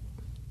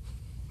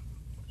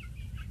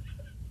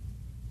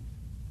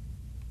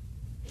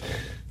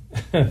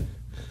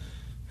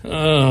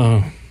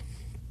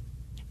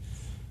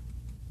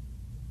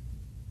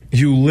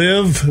 You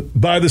live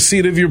by the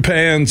seat of your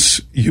pants.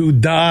 You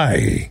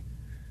die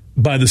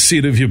by the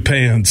seat of your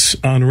pants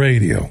on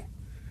radio.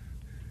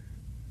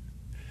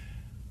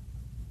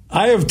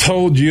 I have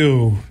told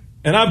you,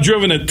 and I've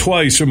driven it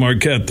twice from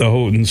Marquette to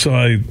Houghton, so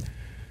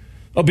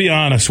I'll be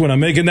honest, when I'm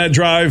making that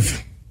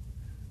drive,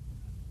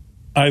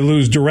 I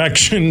lose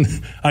direction.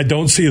 I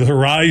don't see the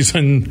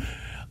horizon.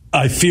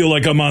 I feel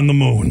like I'm on the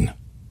moon.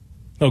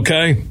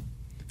 Okay?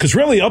 Because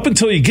really, up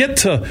until you get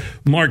to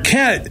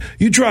Marquette,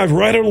 you drive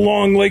right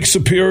along Lake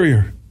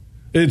Superior.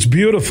 It's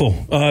beautiful.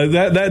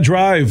 That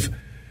drive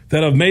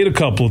that I've made a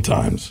couple of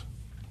times.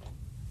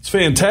 It's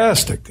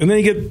fantastic. And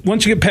then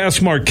once you get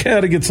past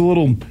Marquette, it gets a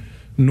little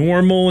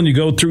normal, and you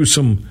go through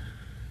some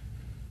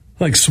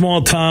like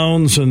small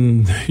towns,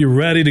 and you're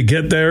ready to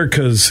get there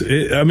because,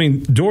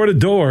 door to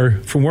door,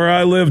 from where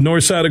I live,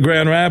 north side of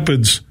Grand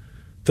Rapids,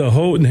 to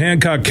Houghton,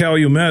 Hancock,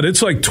 Calumet,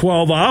 it's like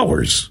 12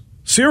 hours.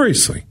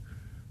 Seriously.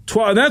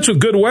 That's with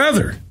good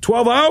weather.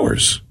 12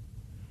 hours.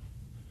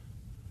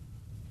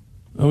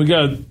 And we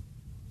got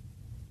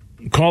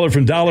a caller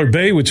from Dollar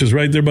Bay, which is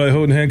right there by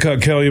Houghton,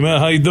 Hancock, Calumet.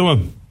 How you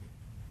doing?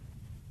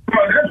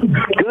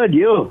 Good,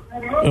 you?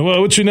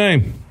 Well, what's your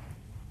name?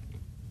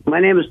 My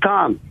name is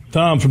Tom.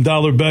 Tom from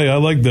Dollar Bay. I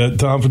like that,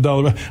 Tom from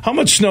Dollar Bay. How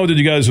much snow did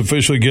you guys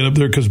officially get up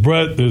there? Because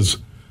Brett is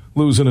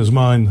losing his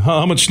mind.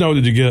 How much snow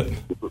did you get?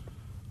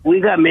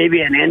 We got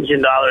maybe an inch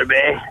in Dollar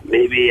Bay,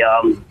 maybe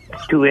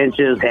 2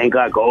 inches,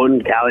 Hancock,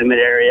 Houghton, Calumet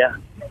area.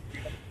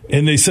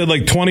 And they said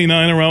like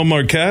 29 around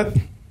Marquette?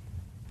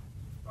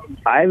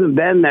 I haven't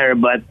been there,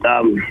 but...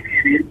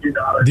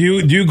 Do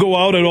you go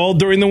out at all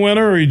during the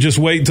winter, or you just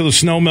wait till the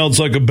snow melts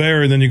like a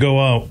bear and then you go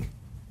out?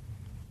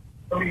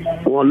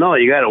 Well, no,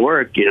 you got to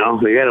work, You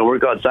got to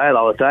work outside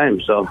all the time,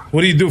 so...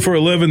 What do you do for a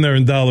living there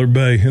in Dollar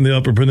Bay in the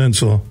Upper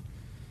Peninsula?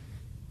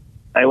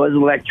 I was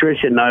an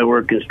electrician, now I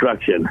work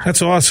construction.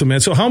 That's awesome, man.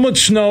 So how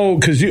much snow,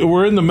 because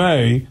we're in the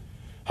May,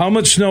 how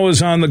much snow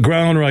is on the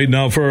ground right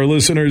now for our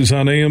listeners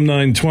on AM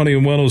 920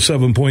 and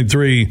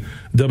 107.3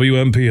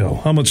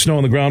 WMPO? How much snow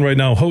on the ground right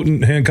now?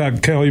 Houghton,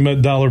 Hancock,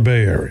 Calumet, Dollar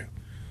Bay area.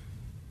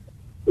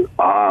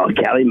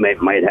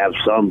 Calumet might have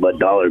some, but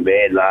Dollar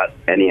Bay, not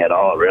any at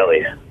all,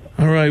 really.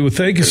 All right, well,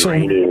 thank you so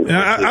much.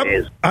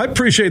 I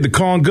appreciate the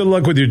call, and good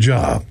luck with your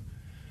job.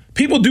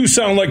 People do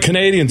sound like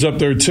Canadians up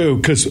there, too,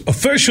 because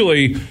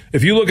officially,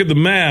 if you look at the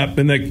map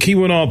in the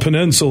Keweenaw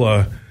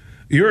Peninsula,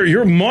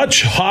 you're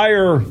much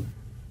higher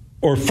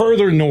or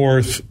further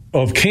north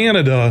of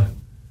Canada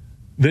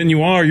than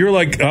you are. You're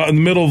like in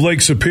the middle of Lake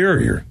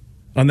Superior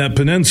on that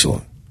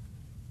peninsula.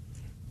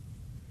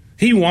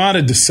 He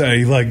wanted to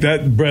say, like,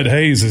 that Brett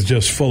Hayes is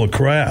just full of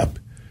crap.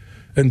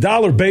 And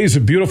Dollar Bay is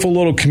a beautiful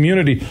little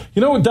community.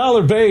 You know what,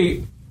 Dollar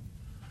Bay,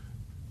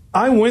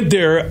 I went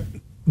there.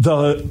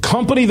 The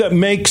company that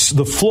makes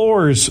the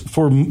floors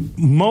for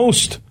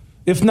most,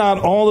 if not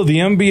all, of the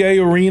NBA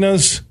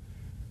arenas,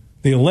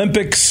 the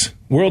Olympics,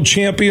 World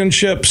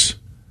Championships.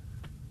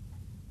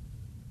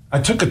 I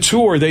took a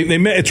tour.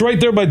 It's right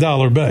there by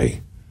Dollar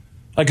Bay.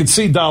 I could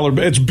see Dollar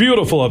Bay. It's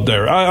beautiful up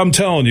there. I'm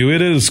telling you,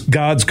 it is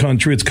God's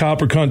country. It's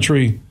copper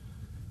country.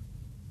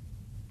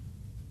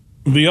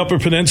 The Upper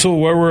Peninsula,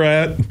 where we're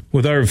at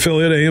with our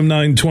affiliate AM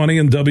 920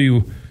 and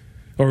 107.3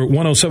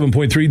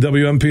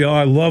 WMPO.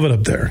 I love it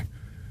up there.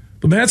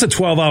 But man, that's a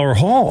 12-hour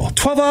haul.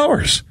 12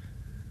 hours.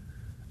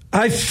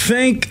 I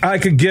think I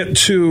could get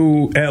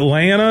to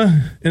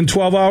Atlanta in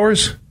 12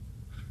 hours.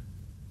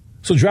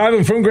 So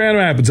driving from Grand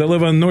Rapids, I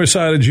live on the north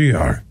side of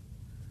GR.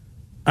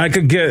 I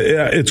could get,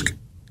 it's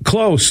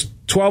close,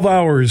 12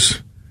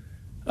 hours.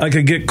 I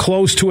could get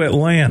close to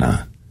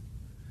Atlanta.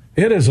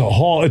 It is a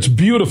haul. It's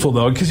beautiful,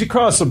 though, because you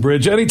cross the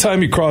bridge.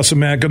 Anytime you cross the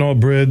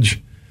Mackinac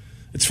Bridge,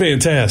 it's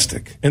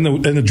fantastic. And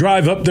the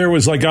drive up there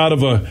was like out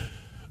of a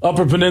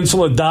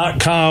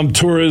UpperPeninsula.com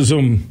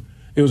tourism.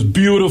 It was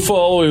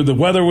beautiful. The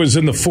weather was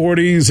in the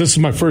 40s. This is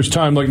my first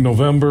time, like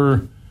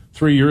November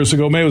 3 years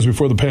ago. Maybe it was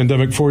before the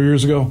pandemic 4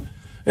 years ago.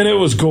 And it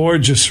was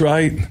gorgeous,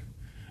 right?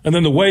 And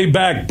then the way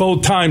back,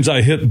 both times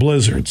I hit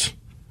blizzards.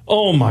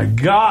 Oh, my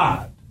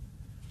God.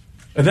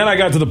 And then I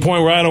got to the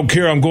point where I don't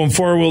care. I'm going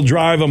four-wheel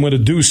drive. I'm going to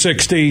do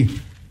 60.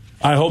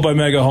 I hope I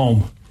make it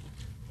home.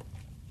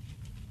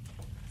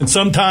 And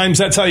sometimes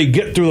that's how you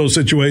get through those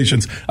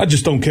situations. I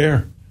just don't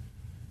care.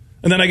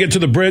 And then I get to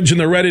the bridge, and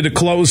they're ready to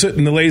close it,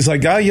 and the lady's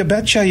like, you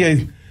betcha,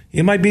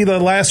 you might be the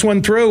last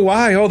one through.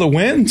 Why? Oh, the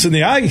winds and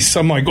the ice.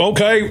 I'm like,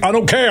 okay, I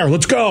don't care.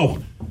 Let's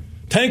go.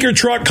 Tanker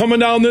truck coming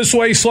down this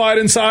way,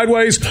 sliding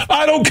sideways.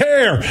 I don't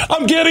care.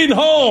 I'm getting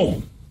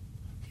home.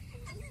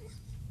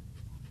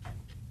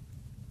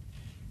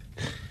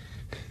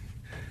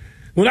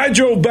 When I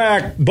drove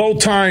back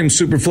both times,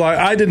 Superfly,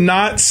 I did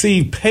not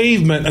see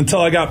pavement until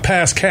I got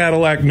past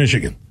Cadillac,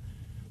 Michigan.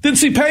 Didn't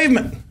see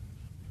pavement.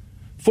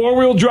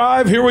 Four-wheel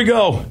drive, here we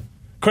go.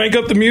 Crank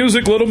up the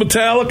music, little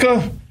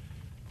Metallica.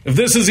 If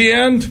this is the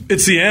end,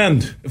 it's the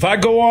end. If I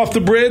go off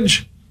the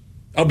bridge,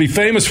 I'll be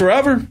famous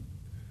forever.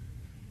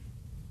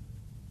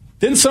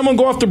 Didn't someone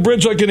go off the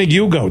bridge like in a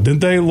Yugo? Didn't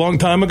they a long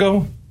time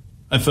ago?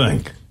 I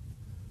think.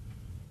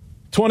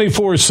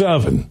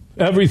 24/7.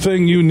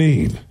 Everything you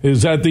need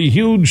is at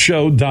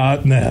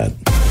thehugeshow.net.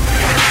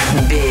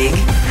 Big,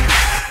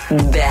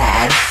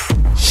 bad,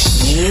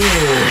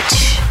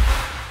 huge.